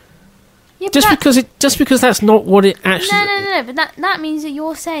 Yeah, just because that's not what it actually... No, but that means that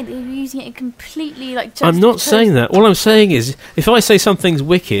you're saying that you're using it completely, like... I'm not saying that. All I'm saying is, if I say something's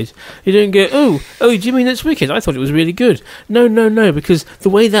wicked, you don't go, oh, do you mean it's wicked? I thought it was really good. No, because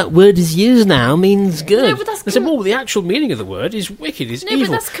the way that word is used now means good. No, but that's... the actual meaning of the word is wicked, is evil. No,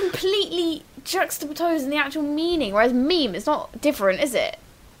 but that's completely juxtaposed in the actual meaning, whereas meme is not different, is it?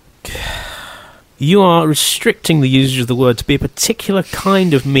 You are restricting the usage of the word to be a particular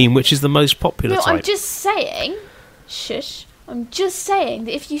kind of meme, which is the most popular type. I'm just saying... Shush. I'm just saying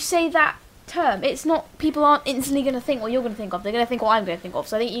that if you say that term, it's not... People aren't instantly going to think what you're going to think of. They're going to think what I'm going to think of.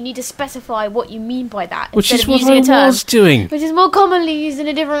 So I think you need to specify what you mean by that. Which is of what using I a term, was doing. Which is more commonly used in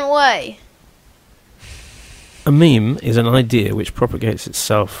a different way. A meme is an idea which propagates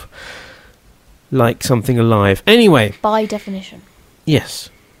itself like something alive. Anyway. By definition.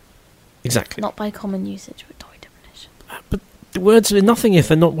 Yes. Exactly. Not by common usage, but by definition. But the words are nothing if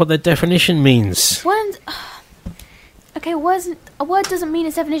they're not what their definition means. Okay, a word doesn't mean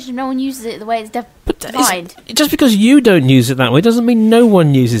its definition if no one uses it the way it's defined. Just because you don't use it that way doesn't mean no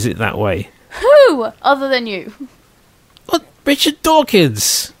one uses it that way. Who? Other than you? Well, Richard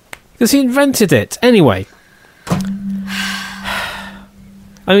Dawkins. Because he invented it. Anyway.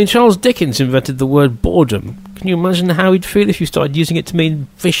 I mean, Charles Dickens invented the word boredom. Can you imagine how he'd feel if you started using it to mean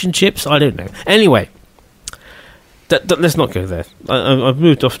fish and chips? I don't know. Anyway, let's not go there. I've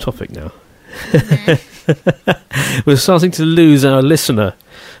moved off topic now. We're starting to lose our listener.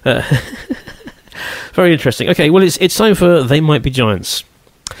 Very interesting. Okay, well, it's time for They Might Be Giants.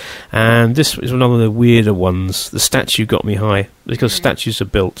 And this is one of the weirder ones. The statue got me high, because statues are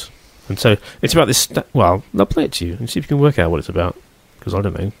built. And so it's about this... well, I'll play it to you and see if you can work out what it's about. Because I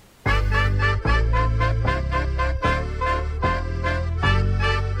don't know.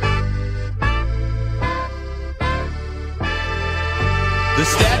 The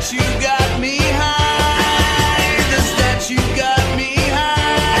statue got me high. The statue got me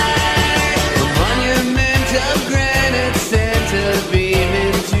high. The monument of granite sent a beam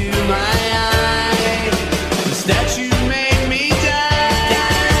into my eye. The statue made me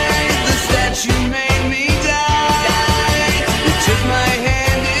die. The statue made me die. It took my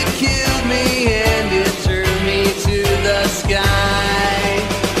hand, it killed me, and it turned me to the sky.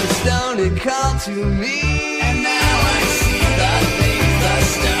 The stone had called to me, and now I see the things the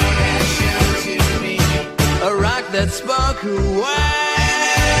stone has shown to me. A rock that spoke a word,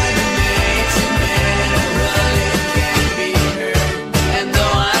 and made to man, it can be heard. And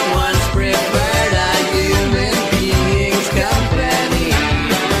though I once preferred a human being's company,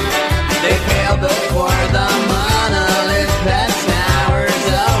 they failed before the monolith that towers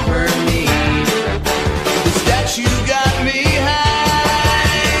over me. The statue got me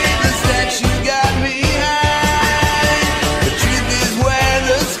high. The statue got me high. The truth is where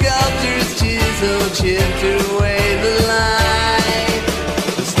the sculptor's chisel chipped away the line.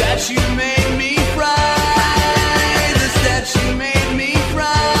 The statue made me fry. The statue made me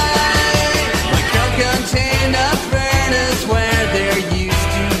fry. My crown contained a furnace where there used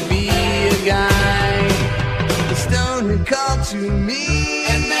to be a guy. The stone had called to me,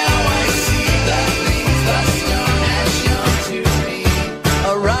 and now I see the things the stone has shown to me.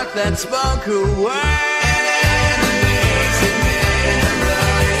 A rock that spoke a word, and made to man,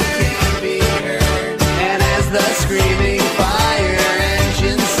 it can't be heard. And as the screaming fire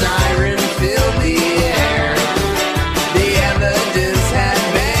engine siren filled the air, the evidence had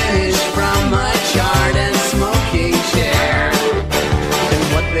vanished from my charred and smoking chair. And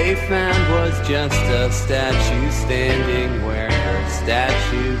what they found was just a statue standing where a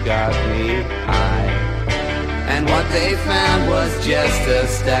statue got me high. And what they found was just a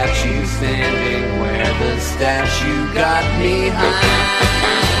statue standing where the statue got me high.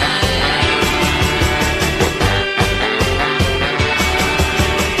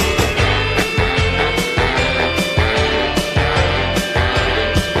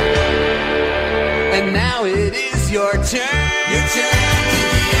 And now it is your turn. Your turn to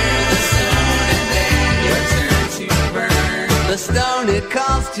hear the stone, and then your turn to burn. The stone, it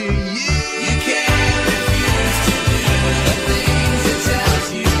calls to you. You can't refuse to do the things it tells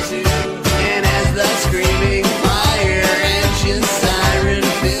you to. And as the screaming fire engine siren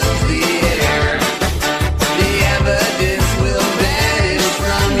fills the air, the evidence will vanish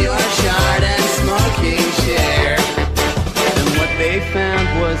from your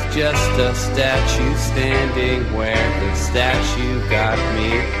statue got me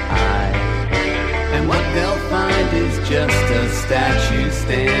high. And what they'll find is just a statue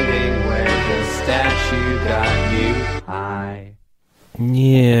standing where the statue got you high.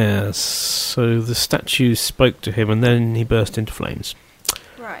 Yes, so the statue spoke to him and then he burst into flames.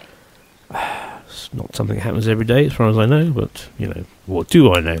 Right. It's not something that happens every day as far as I know, but, what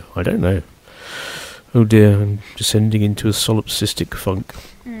do I know? I don't know. Oh dear, I'm descending into a solipsistic funk.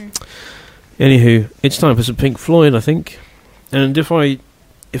 Anywho, it's time for some Pink Floyd, I think. And if I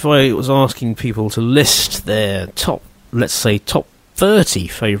was asking people to list their top 30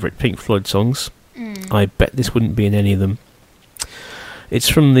 favourite Pink Floyd songs, I bet this wouldn't be in any of them. It's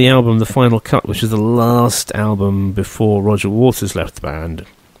from the album The Final Cut, which is the last album before Roger Waters left the band.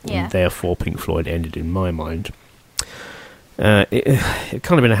 Yeah. And therefore Pink Floyd ended in my mind. It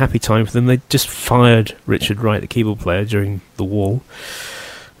kind of been a happy time for them. They just fired Richard Wright, the keyboard player, during the Wall.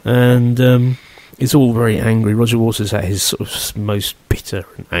 And it's all very angry. Roger Waters at his sort of most bitter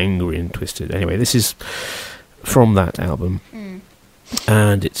and angry and twisted. Anyway, this is from that album.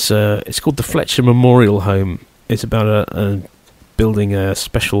 And it's called the Fletcher Memorial Home. It's about a building a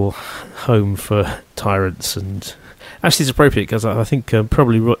special home for tyrants, and actually it's appropriate because I think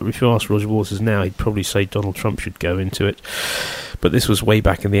probably if you ask Roger Waters now, he'd probably say Donald Trump should go into it. But this was way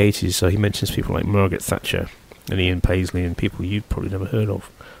back in the 80s, so he mentions people like Margaret Thatcher and Ian Paisley and people you've probably never heard of.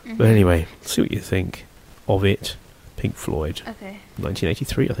 But anyway, see what you think of it. Pink Floyd. Okay.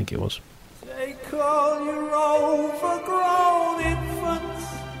 1983, I think it was. They call you overgrown infants,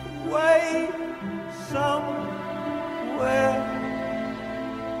 way somewhere,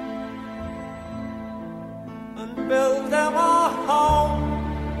 and build them a home,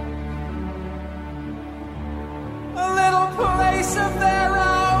 a little place of their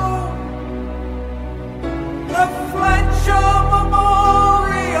own, the Fletcher Memorial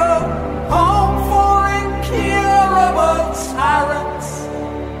Home for incurable tyrants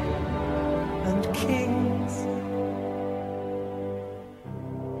and kings.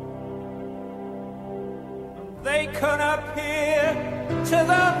 They can appear to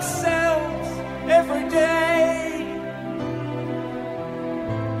themselves every day.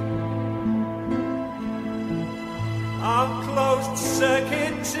 On closed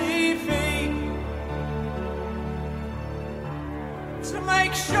circuit TV to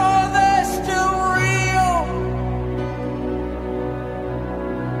make sure they're still real.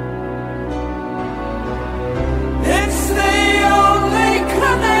 It's the only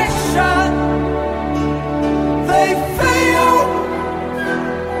connection they feel.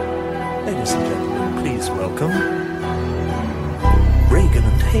 Ladies and gentlemen, please welcome Reagan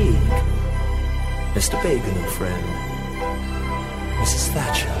and Haig, Mr. Bagan and friend, Mrs.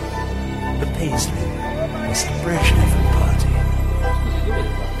 Thatcher, the Paisley, Mr. Brezhnev and party,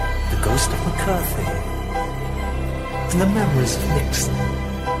 the ghost of McCarthy, and the memories of Nixon.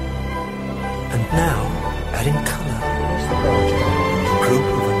 And now, adding colour, a group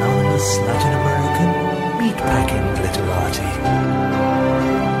of anonymous Latin American meatpacking glitterati.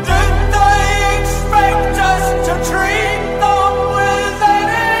 Did they expect us to treat them with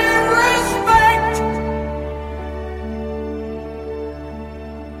any respect?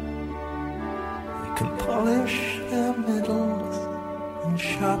 We can polish their medals and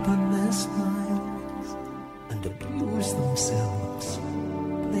sharpen their smiles and abuse themselves,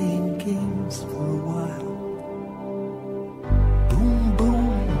 playing games for a while. Boom,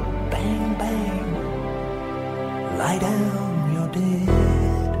 boom, bang, bang, lie down, you're dead.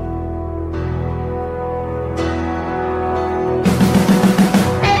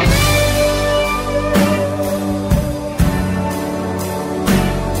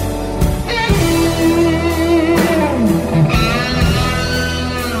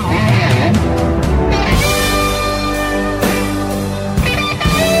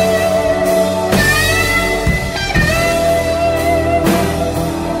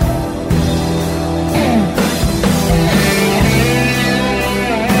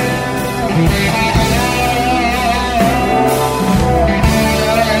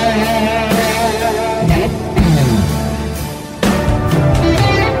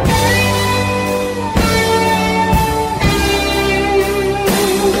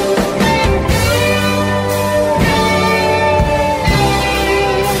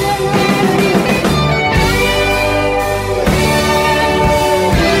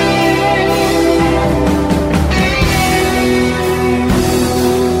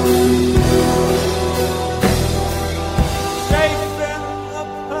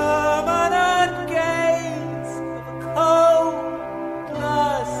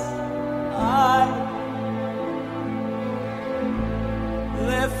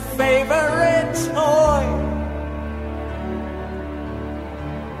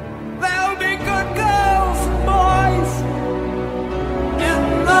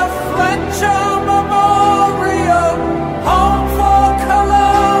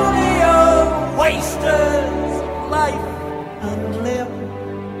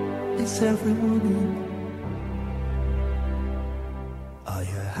 is everyone in? Are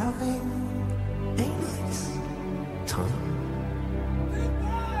you having a nice time?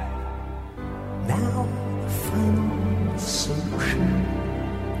 Now the final solution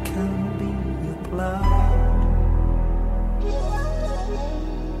can be applied.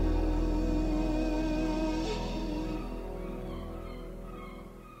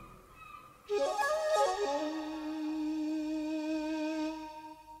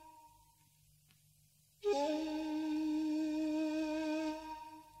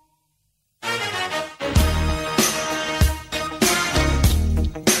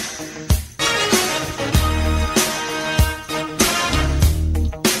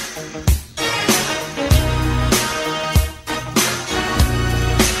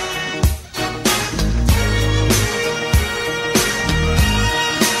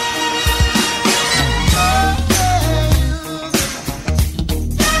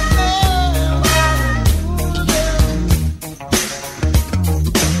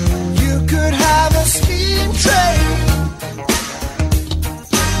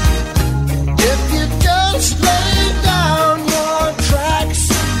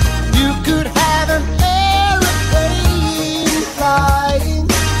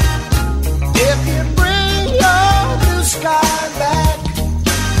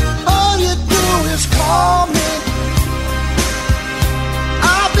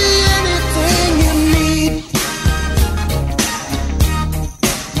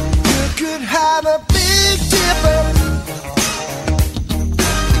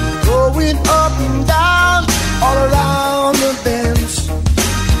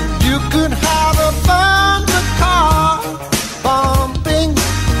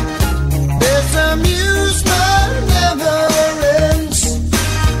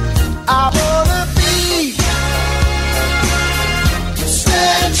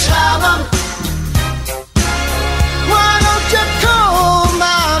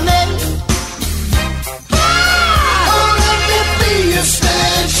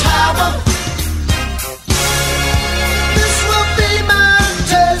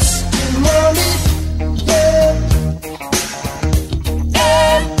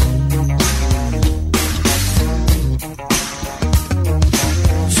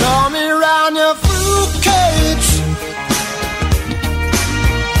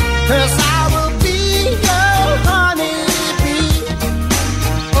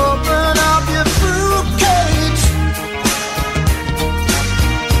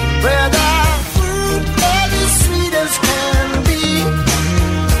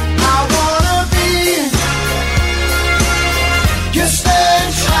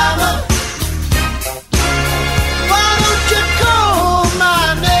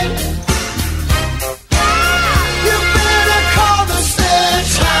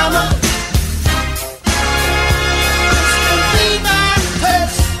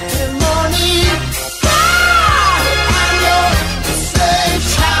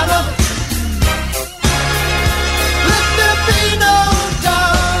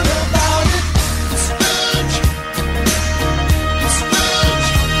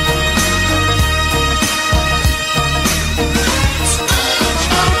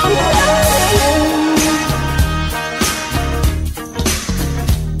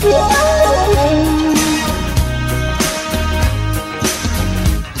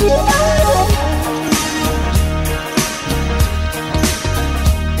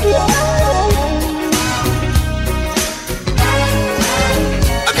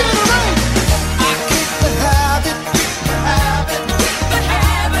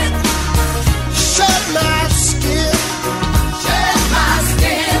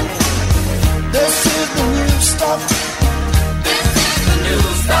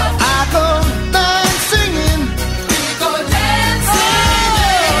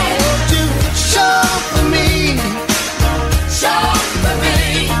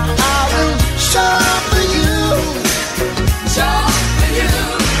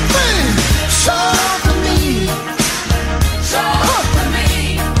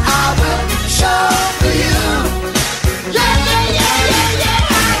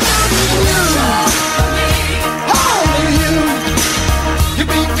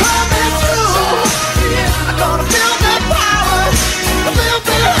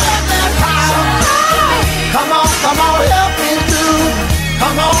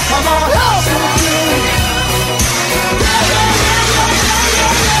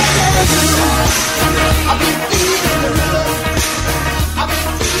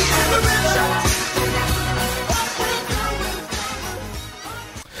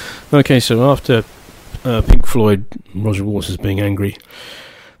 Okay, so after Pink Floyd, Roger Waters being angry,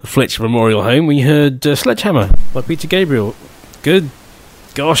 the Flitch Memorial Home, we heard Sledgehammer by Peter Gabriel. Good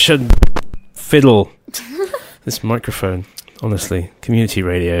gosh and fiddle. This microphone, honestly. Community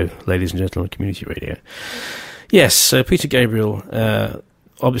radio, ladies and gentlemen, community radio. Yes, Peter Gabriel,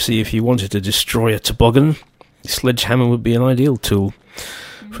 obviously if you wanted to destroy a toboggan, Sledgehammer would be an ideal tool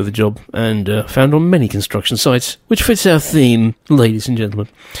for the job, and found on many construction sites, which fits our theme, ladies and gentlemen.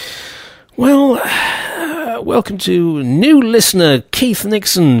 Well, welcome to new listener Keith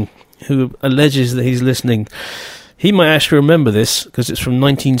Nixon, who alleges that he's listening. He might actually remember this because it's from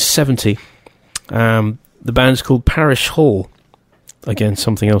 1970. The band's called Parish Hall. Again,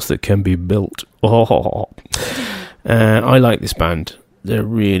 something else that can be built. I like this band. They're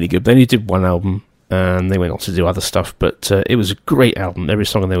really good. They only did one album, and they went on to do other stuff, but it was a great album. Every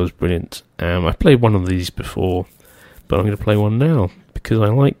song on there was brilliant. I played one of these before, but I'm going to play one now because I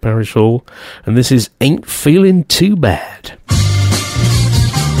like Parish Hall, and this is Ain't Feeling Too Bad.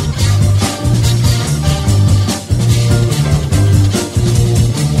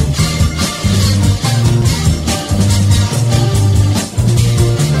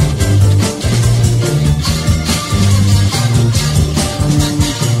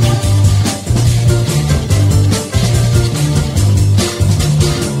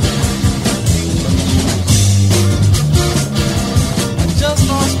 Just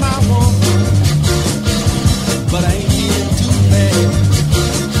lost my woman, but I ain't feeling too bad.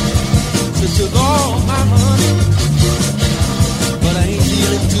 So took all my money, but I ain't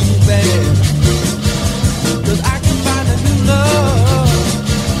feeling too bad. 'Cause I can find a new love,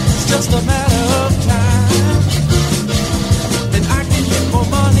 it's just a matter of time. And I can get more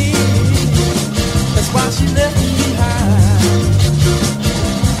money, that's why she left me behind.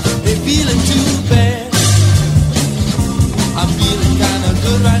 Ain't feeling too bad, I'm feeling kinda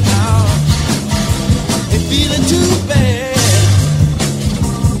good right now. Ain't feeling too bad,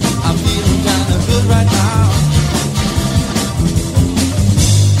 I'm feeling kinda good right now.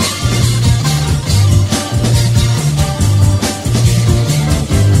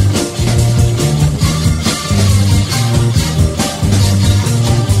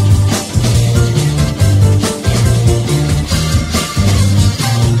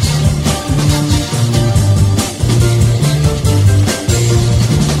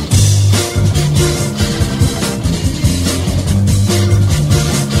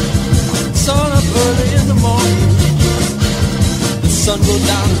 Sun up early in the morning, the sun go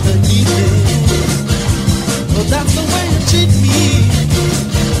down in the evening. Well, that's the way you treat me,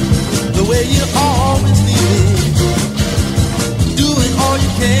 the way you always leave me. Doing all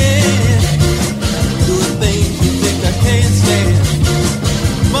you can, doing things you think I can't stand.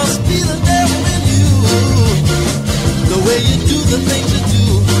 Must be the devil in you, the way you do the things you do.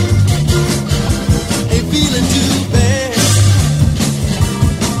 Ain't feeling too bad,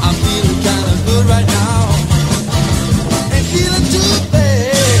 I'm feeling kinda good right now. Ain't feeling too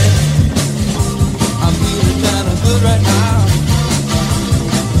bad, I'm feeling kinda good right now.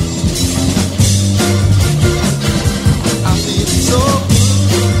 I'm feeling so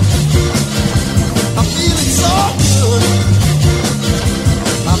good, I'm feeling so good,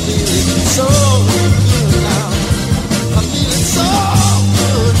 I'm feeling so good now. I'm feeling so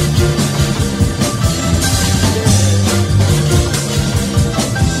good.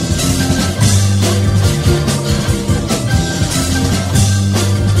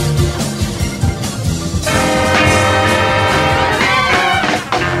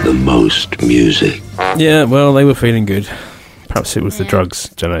 The most music. Yeah, well, they were feeling good. Perhaps it was the drugs.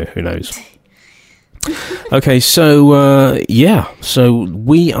 Don't know. Who knows? Okay, so, so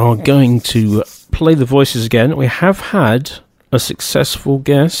we are going to play the voices again. We have had a successful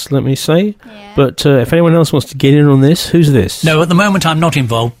guest, let me say. Yeah. But if anyone else wants to get in on this, who's this? No, at the moment I'm not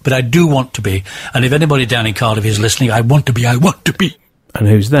involved, but I do want to be. And if anybody down in Cardiff is listening, I want to be. And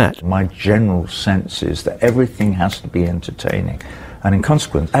who's that? My general sense is that everything has to be entertaining. And in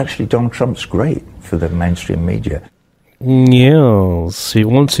consequence, actually, Donald Trump's great for the mainstream media. Yes, so you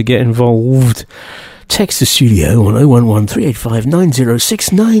want to get involved, text the studio on 011 385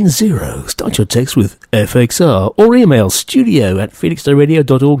 90690. Start your text with FXR or email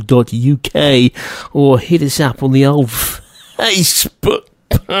studio@felixstowe.org.uk or hit us up on the old Facebook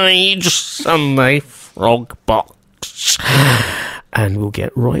page, Sunday Frog Box, and we'll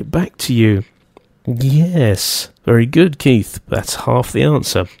get right back to you. Yes, very good, Keith. That's half the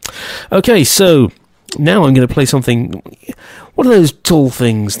answer. Okay, so now I'm going to play something. What are those tall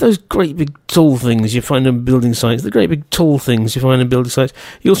things? Those great big tall things you find on building sites. The great big tall things you find on building sites.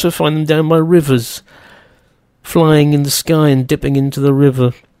 You also find them down by rivers, flying in the sky and dipping into the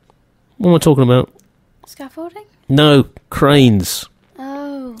river. What am I talking about? Scaffolding? No, cranes.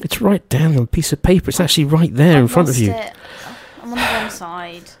 Oh. It's right down on a piece of paper. It's actually right there in front of you. It. I'm on the wrong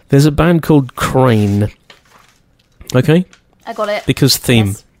side. There's a band called Crane. Okay? I got it. Because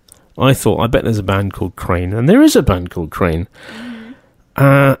theme. Yes. I bet there's a band called Crane. And there is a band called Crane.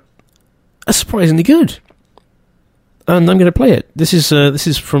 Surprisingly good. And I'm going to play it. This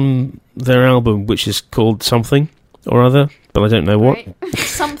is from their album, which is called Something or Other, but I don't know what.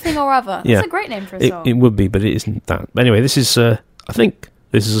 Something or Other. Yeah. That's a great name for a song. It would be, but it isn't that. But anyway, this is, I think,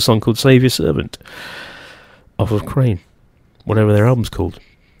 this is a song called Save Your Servant off of Crane, whatever their album's called.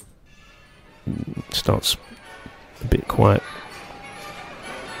 Starts a bit quiet.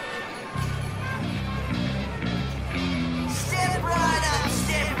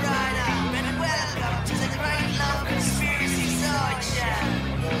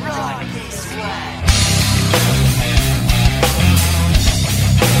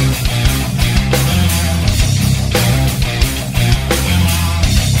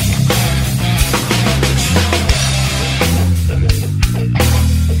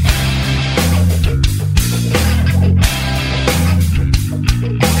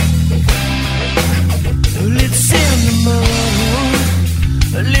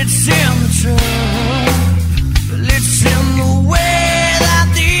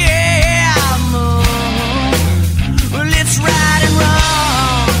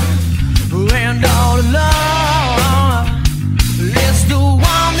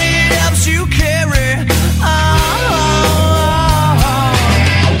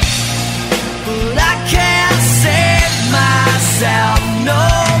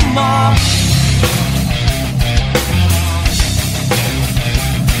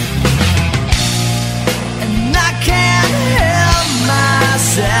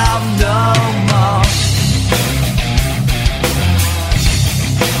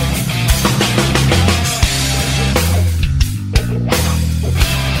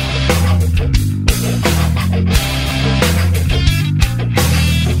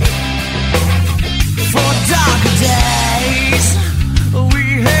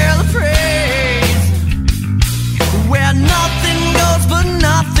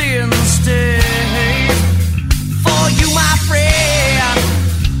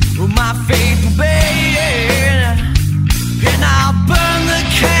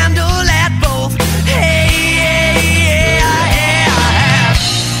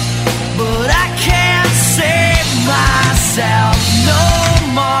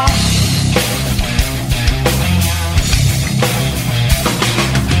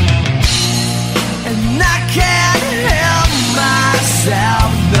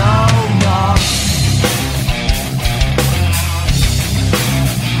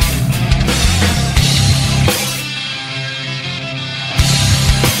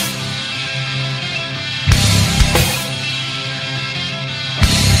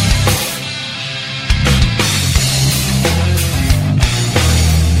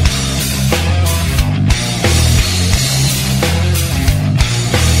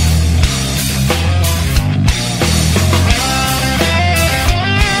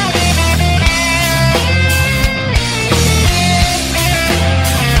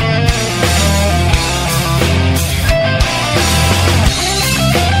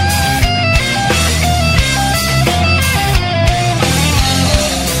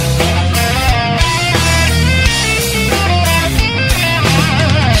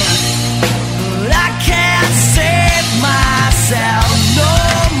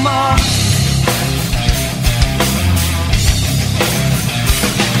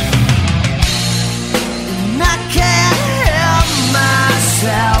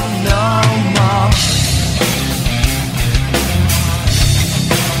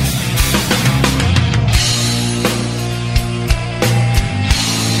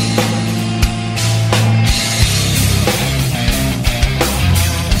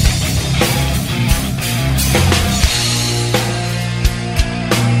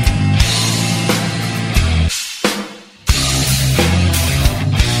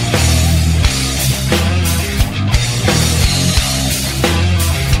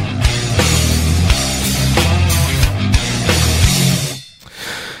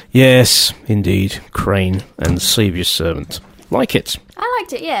 Yes, indeed. Crane and Save Your Servant. Like it. I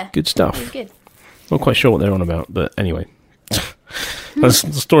liked it, yeah. Good stuff. It was good. Not quite sure what they're on about, but anyway. That's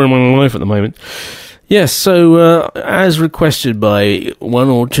the story of my life at the moment. Yes, so as requested by one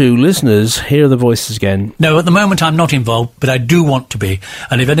or two listeners, here are the voices again. No, at the moment I'm not involved, but I do want to be.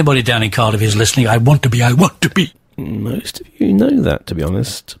 And if anybody down in Cardiff is listening, I want to be. Most of you know that, to be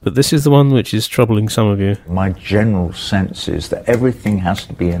honest. But this is the one which is troubling some of you. My general sense is that everything has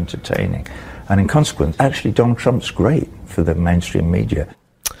to be entertaining. And in consequence, actually, Donald Trump's great for the mainstream media.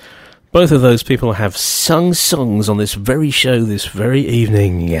 Both of those people have sung songs on this very show this very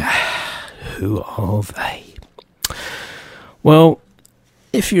evening. Who are they? Well,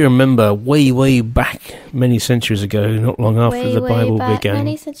 if you remember way, way back many centuries ago, not long after the Bible began,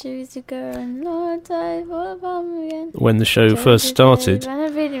 many centuries ago, and Lord died for the again. When the show first started.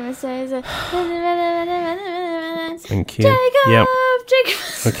 Thank you. Jacob!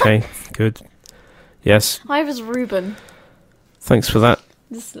 Okay, good. Yes. I was Reuben. Thanks for that.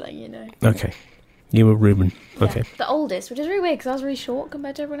 Just to let you know. Okay. You were Reuben. Yeah, Okay. the oldest, which is really weird because I was really short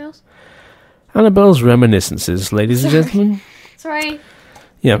compared to everyone else. Annabelle's Reminiscences, ladies and gentlemen. Sorry.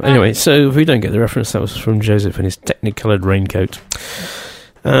 Yeah, anyway, so if we don't get the reference, that was from Joseph and his technicoloured raincoat.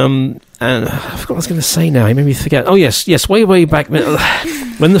 And I forgot what I was going to say now. He made me forget. Oh, yes, way, way back.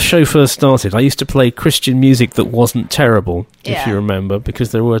 When the show first started, I used to play Christian music that wasn't terrible, if you remember,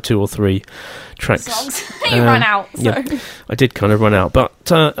 because there were 2 or 3 tracks. Songs. You ran out. So. Yeah, I did kind of run out. But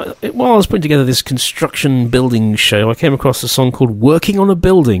while I was putting together this construction building show, I came across a song called Working on a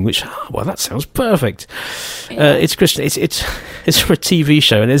Building, which, well, that sounds perfect. Yeah. It's Christian. It's for a TV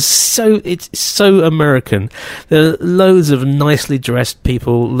show, and it's so American. There are loads of nicely dressed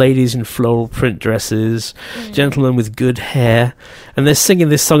people, ladies in floral print dresses, gentlemen with good hair, and they're singing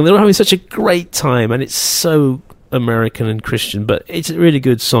this song. They're having such a great time, and it's so American and Christian, but it's a really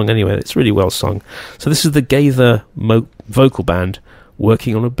good song anyway. It's really well sung. So this is the Gaither vocal band,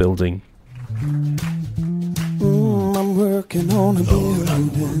 Working on a Building. I'm working on a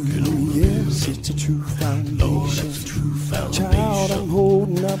building. Yes, it's a true foundation. Child, I'm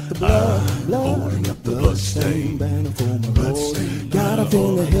holding up the blood-stained banner for my Lord. Got up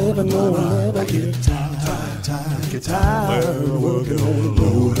in the heaven, no one ever get tired. Working on the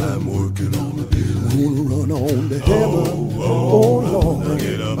Lord, I'm working on the building. Gonna run on to heaven, oh Lord,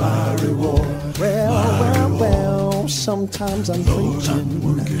 get my reward. Well, sometimes I'm preaching.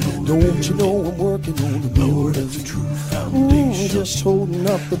 Don't you know I'm working on the building? Just holding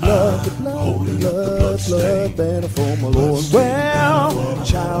up the blood banner for my Lord. Well,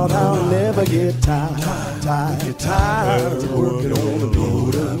 child, I'll never get tired of working on the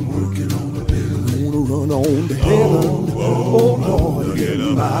building. Gonna run on to heaven, oh Lord, get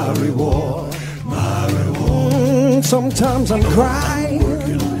my reward. Sometimes I'm crying,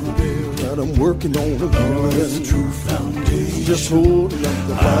 but I'm working on the building. Just holding up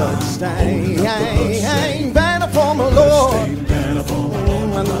the bloodstained banner for my Lord.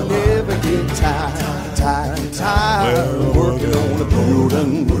 I'll never get tired of working on the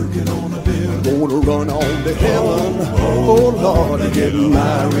building. Gonna run on to heaven, oh Lord, to get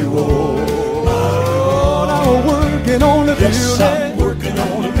my reward. I'm working on the building.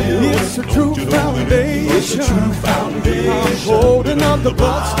 It's a true foundation. I'm holding up the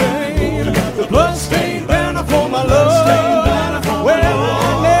bloodstained banner for my Lord. Well,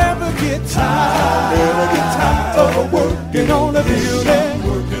 I never get tired of working on the building.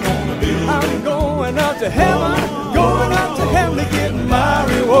 I'm going up to heaven to get my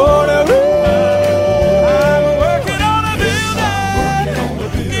reward. I'm working on a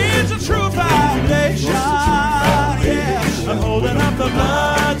building. It's a true foundation. Yeah, I'm holding up the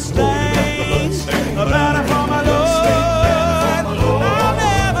bloodstains, a banner for my Lord. I'll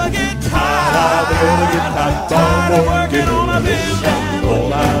never get tired of working on a building. Oh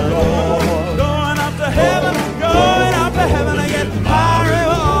my Lord, going up to heaven to get my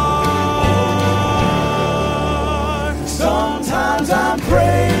reward. Sometimes I'm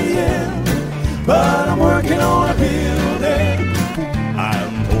praying, but I'm working on a building.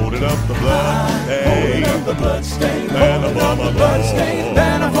 I'm holding up the bloodstained banner for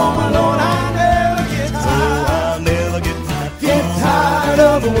my Lord. I'll never get tired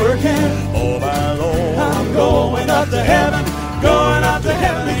of working. Oh my Lord, I'm going up to heaven to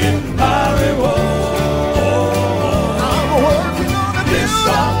get my reward. I'm working on a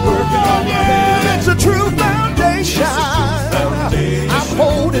building. It's a true foundation. I'm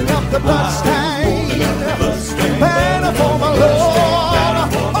holding up the bloodstained banner for my Lord.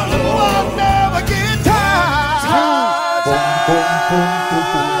 I'll never get tired.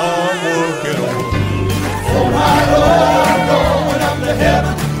 I'm working on for my Lord. I'm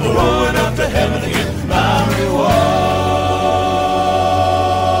going up to heaven to get my reward.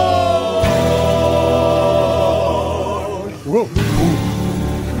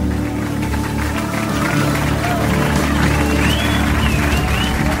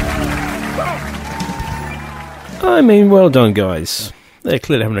 I mean, well done, guys. They're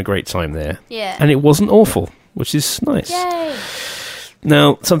clearly having a great time there. Yeah. And it wasn't awful, which is nice. Yay.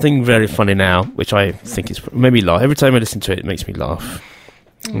 Now, something very funny now, which I think is made me laugh. Every time I listen to it, it makes me laugh.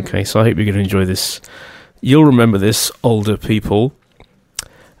 Okay, so I hope you're going to enjoy this. You'll remember this, older people.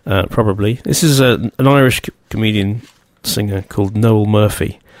 Probably. This is an Irish comedian singer called Noel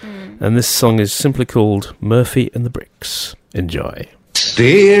Murphy, and this song is simply called Murphy and the Bricks. Enjoy.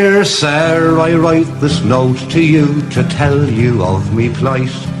 Dear sir, I write this note to you to tell you of me plight,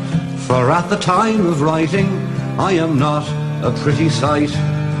 for at the time of writing I am not a pretty sight.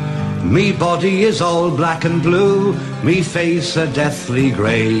 Me body is all black and blue, me face a deathly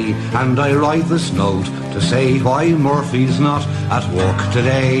grey, and I write this note to say why Murphy's not at work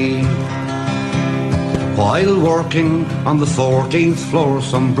today. While working on the 14th floor,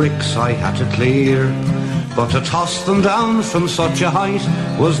 some bricks I had to clear, but to toss them down from such a height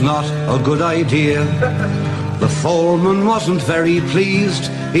was not a good idea. The foreman wasn't very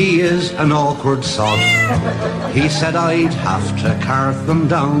pleased, he is an awkward sod. He said I'd have to cart them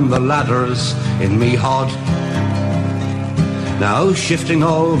down the ladders in me hod. Now shifting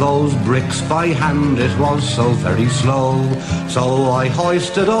all those bricks by hand, it was so very slow, so I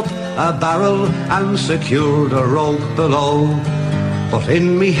hoisted up a barrel and secured a rope below. But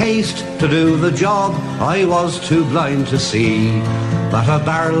in me haste to do the job, I was too blind to see that a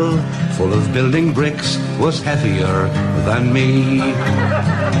barrel full of building bricks was heavier than me.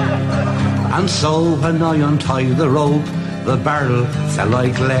 And so when I untied the rope, the barrel fell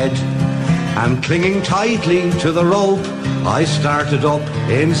like lead, and clinging tightly to the rope, I started up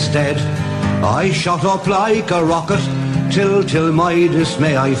instead. I shot up like a rocket, till my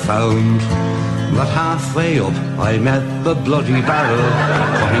dismay I found that halfway up I met the bloody barrel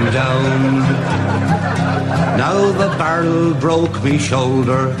coming down. Now the barrel broke me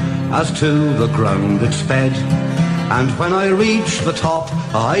shoulder, as to the ground it sped, and when I reached the top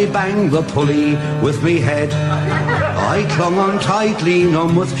I banged the pulley with me head. I clung on tightly,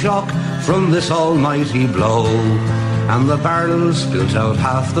 numb with shock from this almighty blow, and the barrel spilt out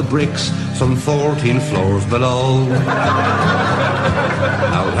half the bricks some 14 floors below.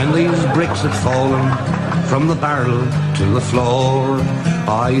 Now when these bricks had fallen from the barrel to the floor,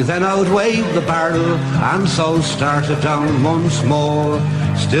 I then outweighed the barrel and so started down once more.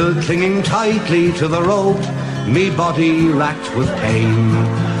 Still clinging tightly to the rope, me body racked with pain,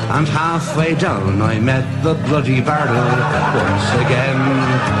 and halfway down I met the bloody barrel once again.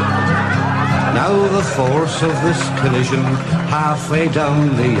 Now the force of this collision halfway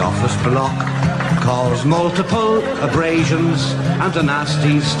down the office block caused multiple abrasions and a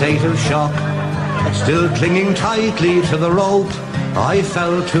nasty state of shock. Still clinging tightly to the rope, I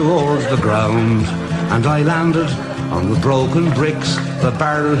fell towards the ground, and I landed on the broken bricks the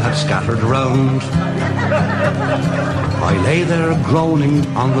barrel had scattered round. I lay there groaning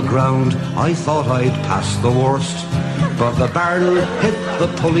on the ground, I thought I'd passed the worst, but the barrel hit the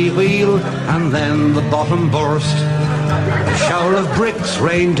pulley wheel and then the bottom burst. A shower of bricks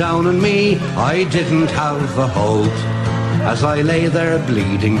rained down on me, I didn't have the hope. As I lay there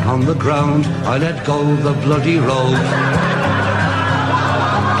bleeding on the ground, I let go the bloody rope.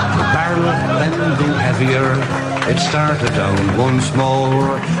 The barrel then grew heavier, it started down once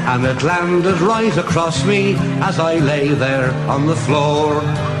more, and it landed right across me as I lay there on the floor.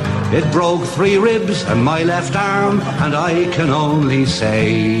 It broke 3 ribs and my left arm, and I can only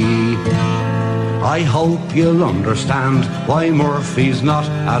say, I hope you'll understand why Murphy's not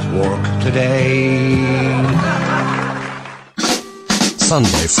at work today.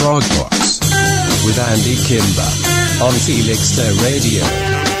 Sunday Frog Box with Andy Kimber on Felixstowe Radio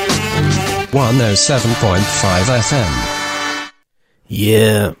 107.5 FM.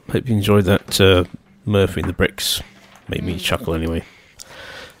 Yeah, hope you enjoyed that Murphy and the Bricks. Made me chuckle anyway.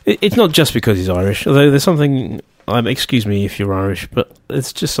 It's not just because he's Irish, although there's something, excuse me if you're Irish, but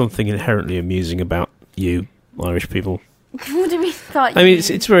there's just something inherently amusing about you, Irish people. What do you mean? I mean,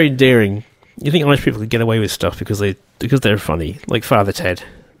 it's very endearing. You think Irish people could get away with stuff because they're funny, like Father Ted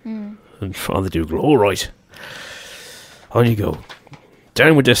and Father Dougal. All right, on you go,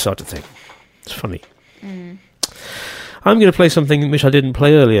 down with this sort of thing. It's funny. I'm going to play something which I didn't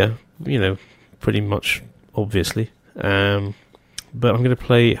play earlier. You know, pretty much obviously. But I'm going to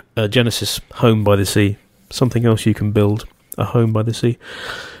play Genesis, Home by the Sea. Something else you can build, a home by the sea.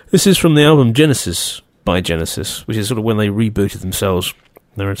 This is from the album Genesis by Genesis, which is sort of when they rebooted themselves.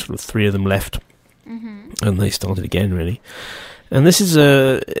 There are sort of 3 of them left, and they started again, really. And this is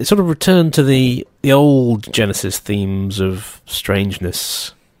a sort of return to the old Genesis themes of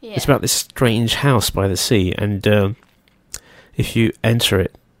strangeness. Yeah. It's about this strange house by the sea, and if you enter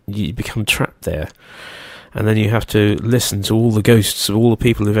it, you become trapped there. And then you have to listen to all the ghosts of all the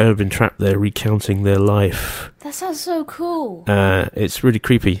people who've ever been trapped there recounting their life. That sounds so cool. It's really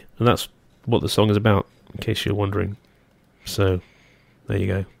creepy, and that's what the song is about, in case you're wondering. So, there you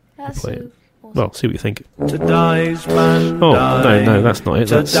go. That's so awesome. Well, see what you think. Today's Monday. Oh, no, that's not it.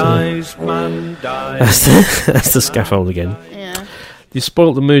 Today's Monday. That's the scaffold again. Yeah. You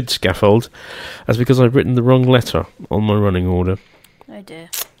spoilt the mood, scaffold. That's because I've written the wrong letter on my running order. Oh dear.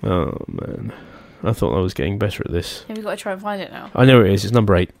 Oh, man. I thought I was getting better at this. Have you got to try and find it now? I know it is. It's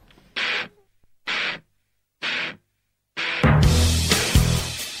number 8.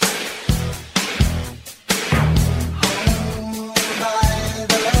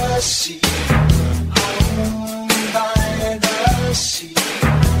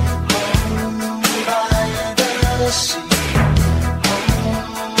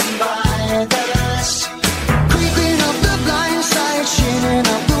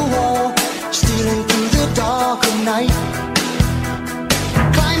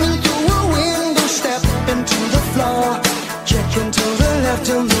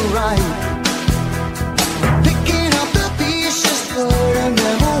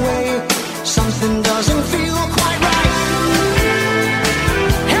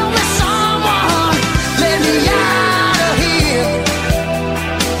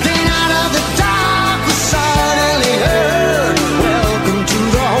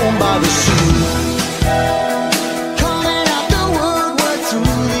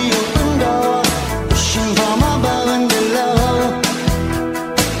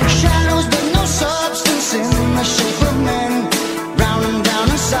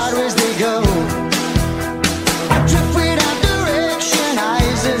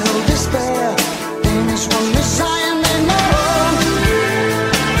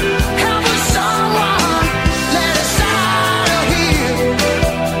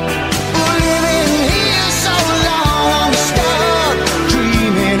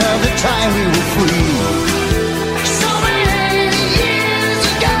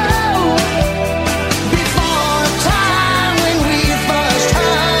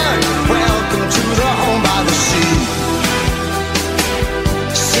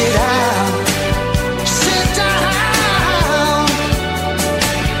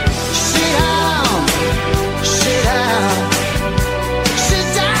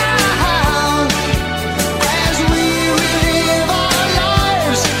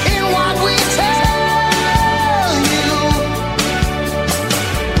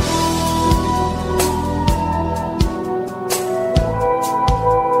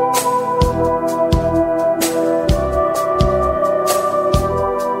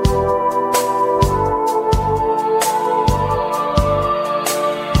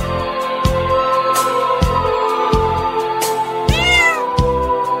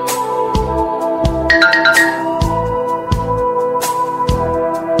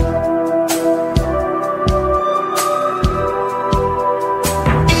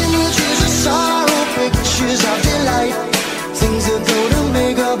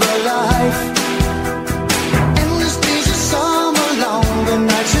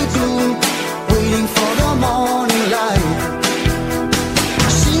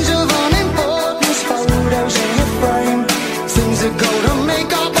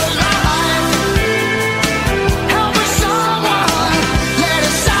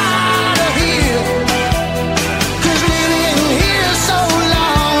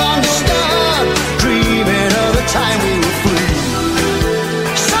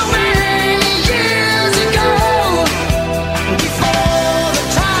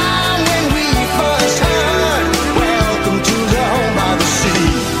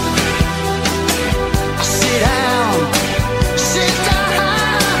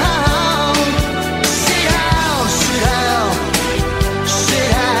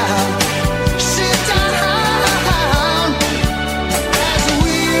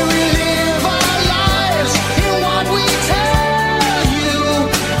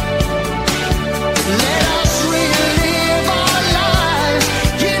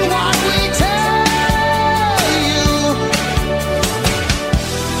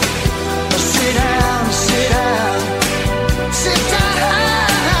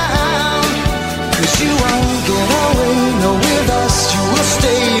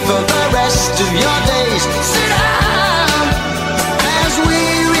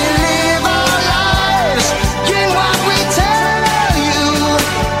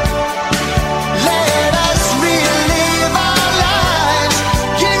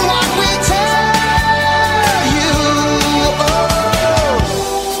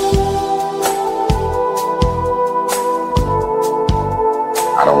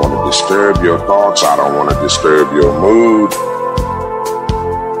 Disturb your thoughts. I don't want to disturb your mood.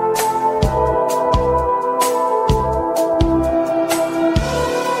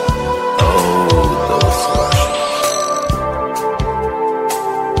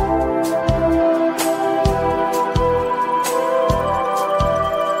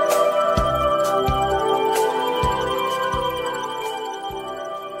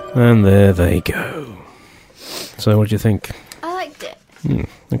 And there they go. So what do you think? I liked it.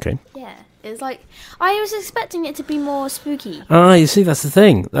 Okay. Yeah, it's like I was expecting it to be more spooky. You see, that's the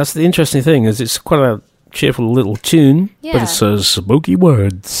thing. That's the interesting thing, is it's quite a cheerful little tune, but Yeah. it says spooky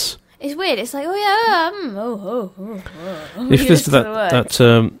words. It's weird. It's like, oh yeah, If you listen to that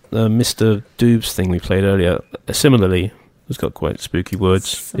Mr. Doobs thing we played earlier, similarly, it's got quite spooky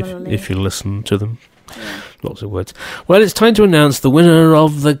words if you listen to them. Lots of words. Well, it's time to announce the winner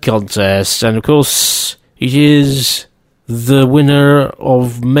of the contest, and of course, it is the winner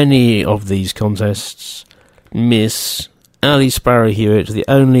of many of these contests, Miss Ali Sparrow Hewitt, the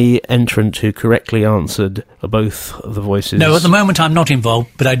only entrant who correctly answered both the voices. No, at the moment I'm not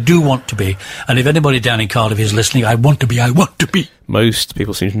involved, but I do want to be. And if anybody down in Cardiff is listening, I want to be. Most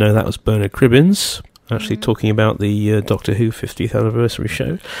people seem to know that was Bernard Cribbins, actually talking about the Doctor Who 50th anniversary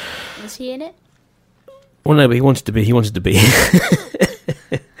show. Was he in it? Well, no, but he wanted to be.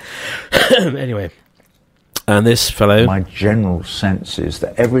 Anyway. And this fellow... My general sense is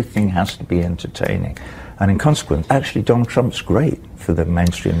that everything has to be entertaining. And in consequence, actually, Donald Trump's great for the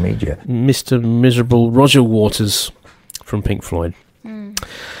mainstream media. Mr. Miserable Roger Waters from Pink Floyd.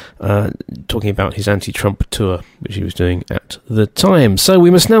 Talking about his anti-Trump tour, which he was doing at the time. So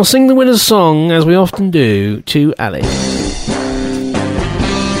we must now sing the winner's song, as we often do, to Ali.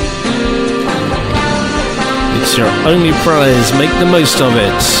 It's your only prize. Make the most of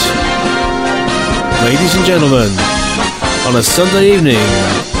it. Ladies and gentlemen, on a Sunday evening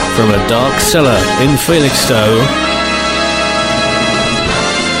from a dark cellar in Felixstowe,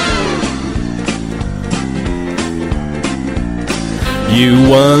 you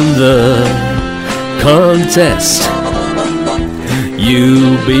won the contest.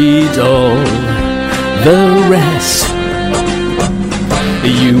 You beat all the rest.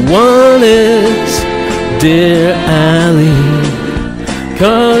 You won it, dear Ali,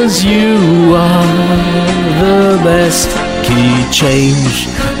 'cause you are the best. Key change.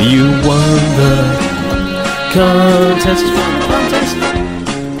 You won the contest.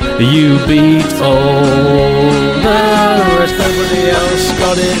 You beat all the rest. Everybody else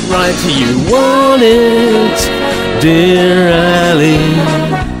got it right. You won it, dear Ali,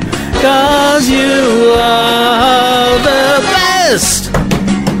 'cause you are the best.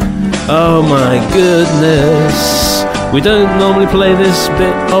 Oh my goodness. We don't normally play this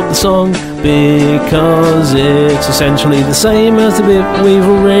bit of the song because it's essentially the same as the bit we've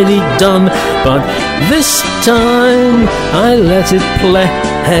already done, but this time I let it play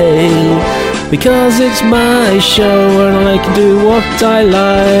because it's my show and I can do what I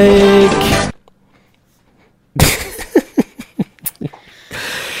like.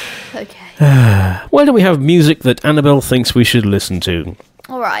 Okay. Why don't we have music that Annabelle thinks we should listen to?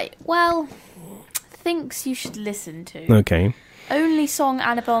 Alright, well, thinks you should listen to. Okay. Only song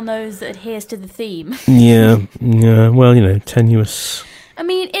Annabelle knows that adheres to the theme. Yeah, well, tenuous. I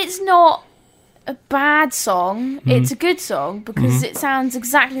mean, it's not a bad song. It's a good song because it sounds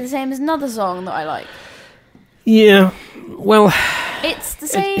exactly the same as another song that I like. Yeah, well... It's the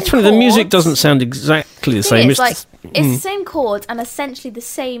same It's funny, the music doesn't sound exactly the same. It's the same chords and essentially the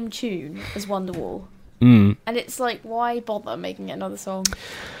same tune as Wonderwall. And it's like, why bother making it another song?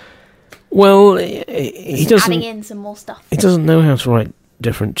 Well, he doesn't... Adding in some more stuff. He doesn't know how to write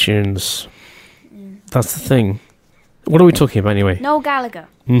different tunes. That's the thing. What are we talking about anyway? Noel Gallagher.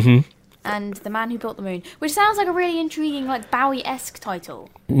 Mm-hmm. And The Man Who Built the Moon. Which sounds like a really intriguing, like, Bowie-esque title.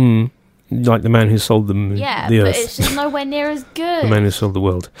 Like The Man Who Sold the Earth. Yeah, but it's just nowhere near as good. The Man Who Sold the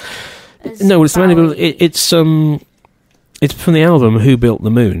World. As No, it's The Man Who Bowie. Built... It's from the album Who Built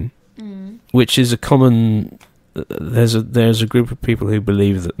the Moon, which is a common... There's a group of people who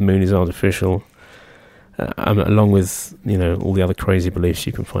believe that the moon is artificial, along with all the other crazy beliefs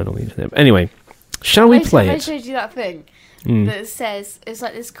you can find on the internet. Anyway, shall we play I it? showed you that thing that says, it's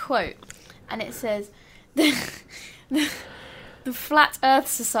like this quote, and it says, the Flat Earth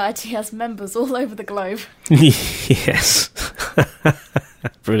Society has members all over the globe. Yes.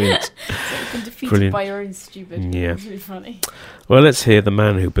 Brilliant. So you've been defeated Brilliant. by your own stupid. Yeah. It's really funny. Well, let's hear The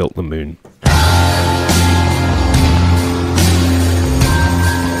Man Who Built the Moon.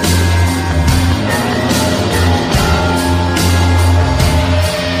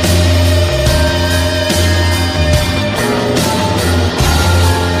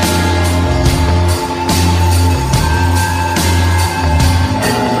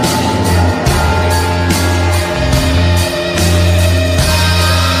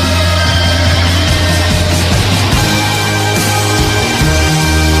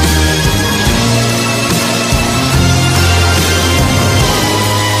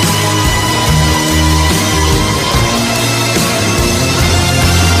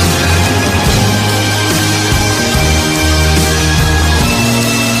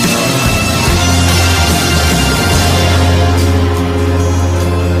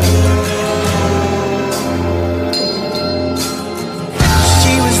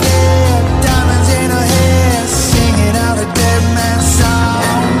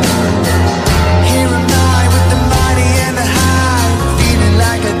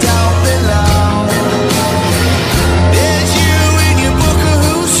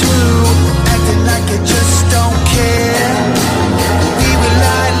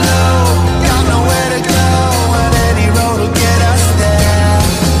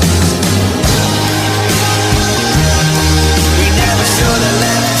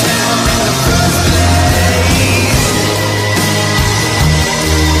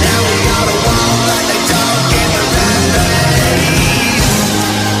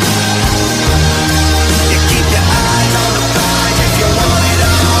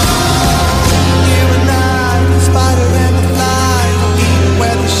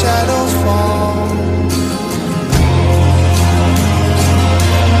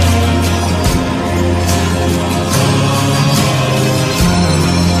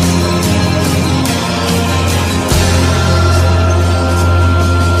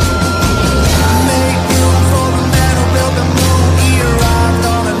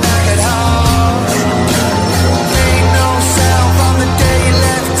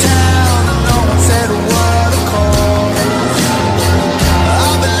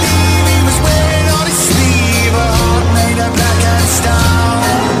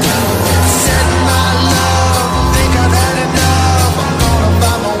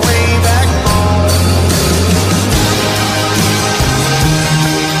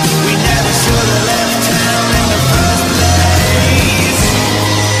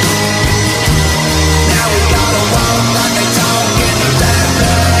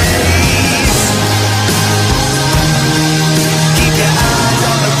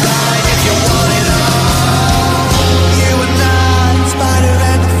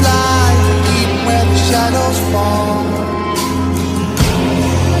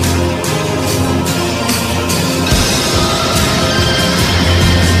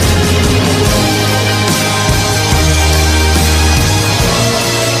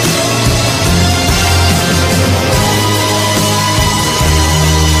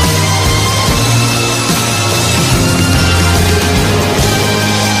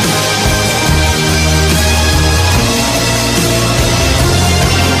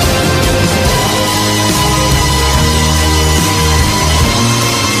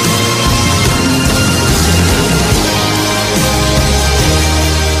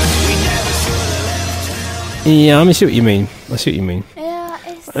 Yeah, I see what you mean. Yeah,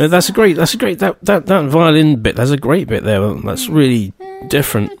 it's That's a great. That violin bit. That's a great bit there. That's really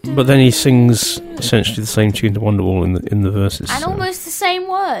different. But then he sings essentially the same tune to Wonderwall in the verses. and so. almost the same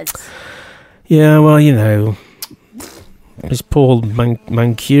words. Yeah, well, his poor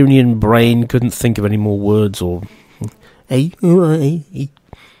Mancunian brain couldn't think of any more words or.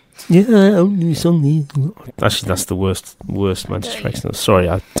 Only something. Actually, that's the worst Manchester accent. Sorry,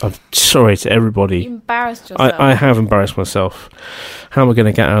 I'm sorry to everybody. You embarrassed yourself. I have embarrassed myself. How am I going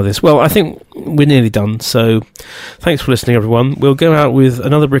to get out of this? Well, I think we're nearly done. So, thanks for listening, everyone. We'll go out with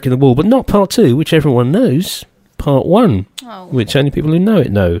another brick in the wall, but not part 2, which everyone knows. Part 1, which only people who know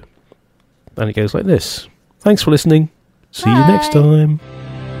it know. And it goes like this. Thanks for listening. See you next time.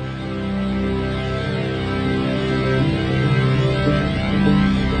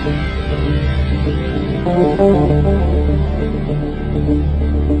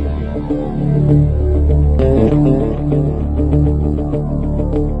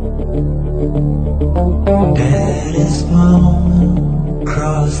 Dad is blown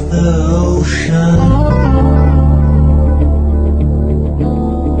across the ocean.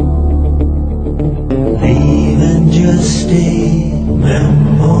 Leaving just a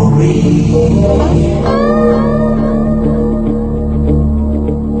memory.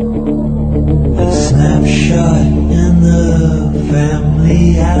 A snapshot in the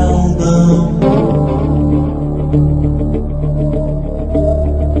family album.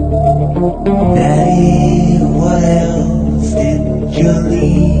 Daddy, what else did you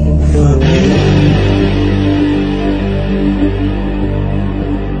leave for me?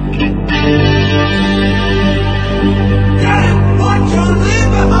 Daddy, what you leave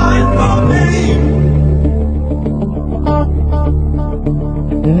behind for me?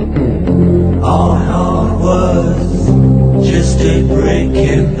 All in all it was just a break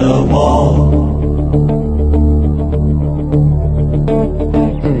in the wall.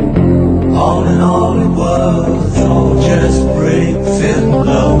 All in all it was all just bricks in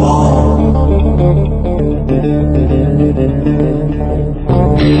the wall.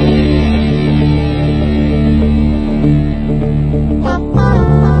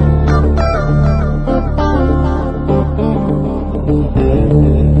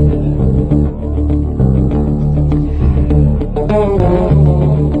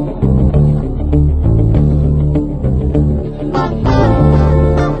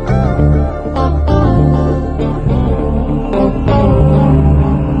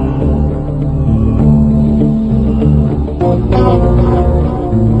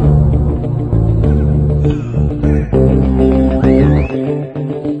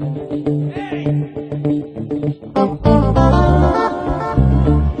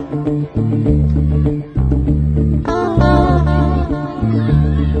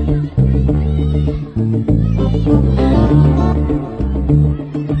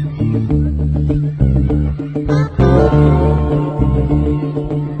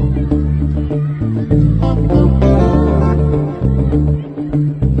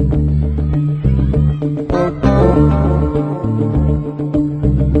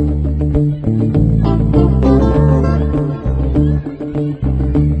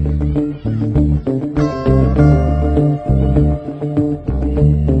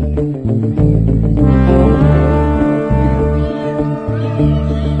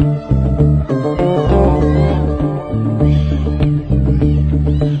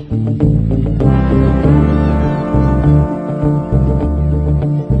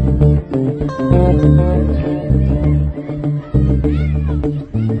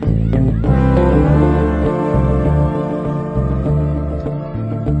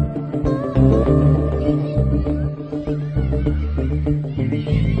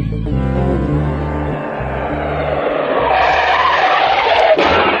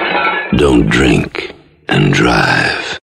 Don't drink and drive.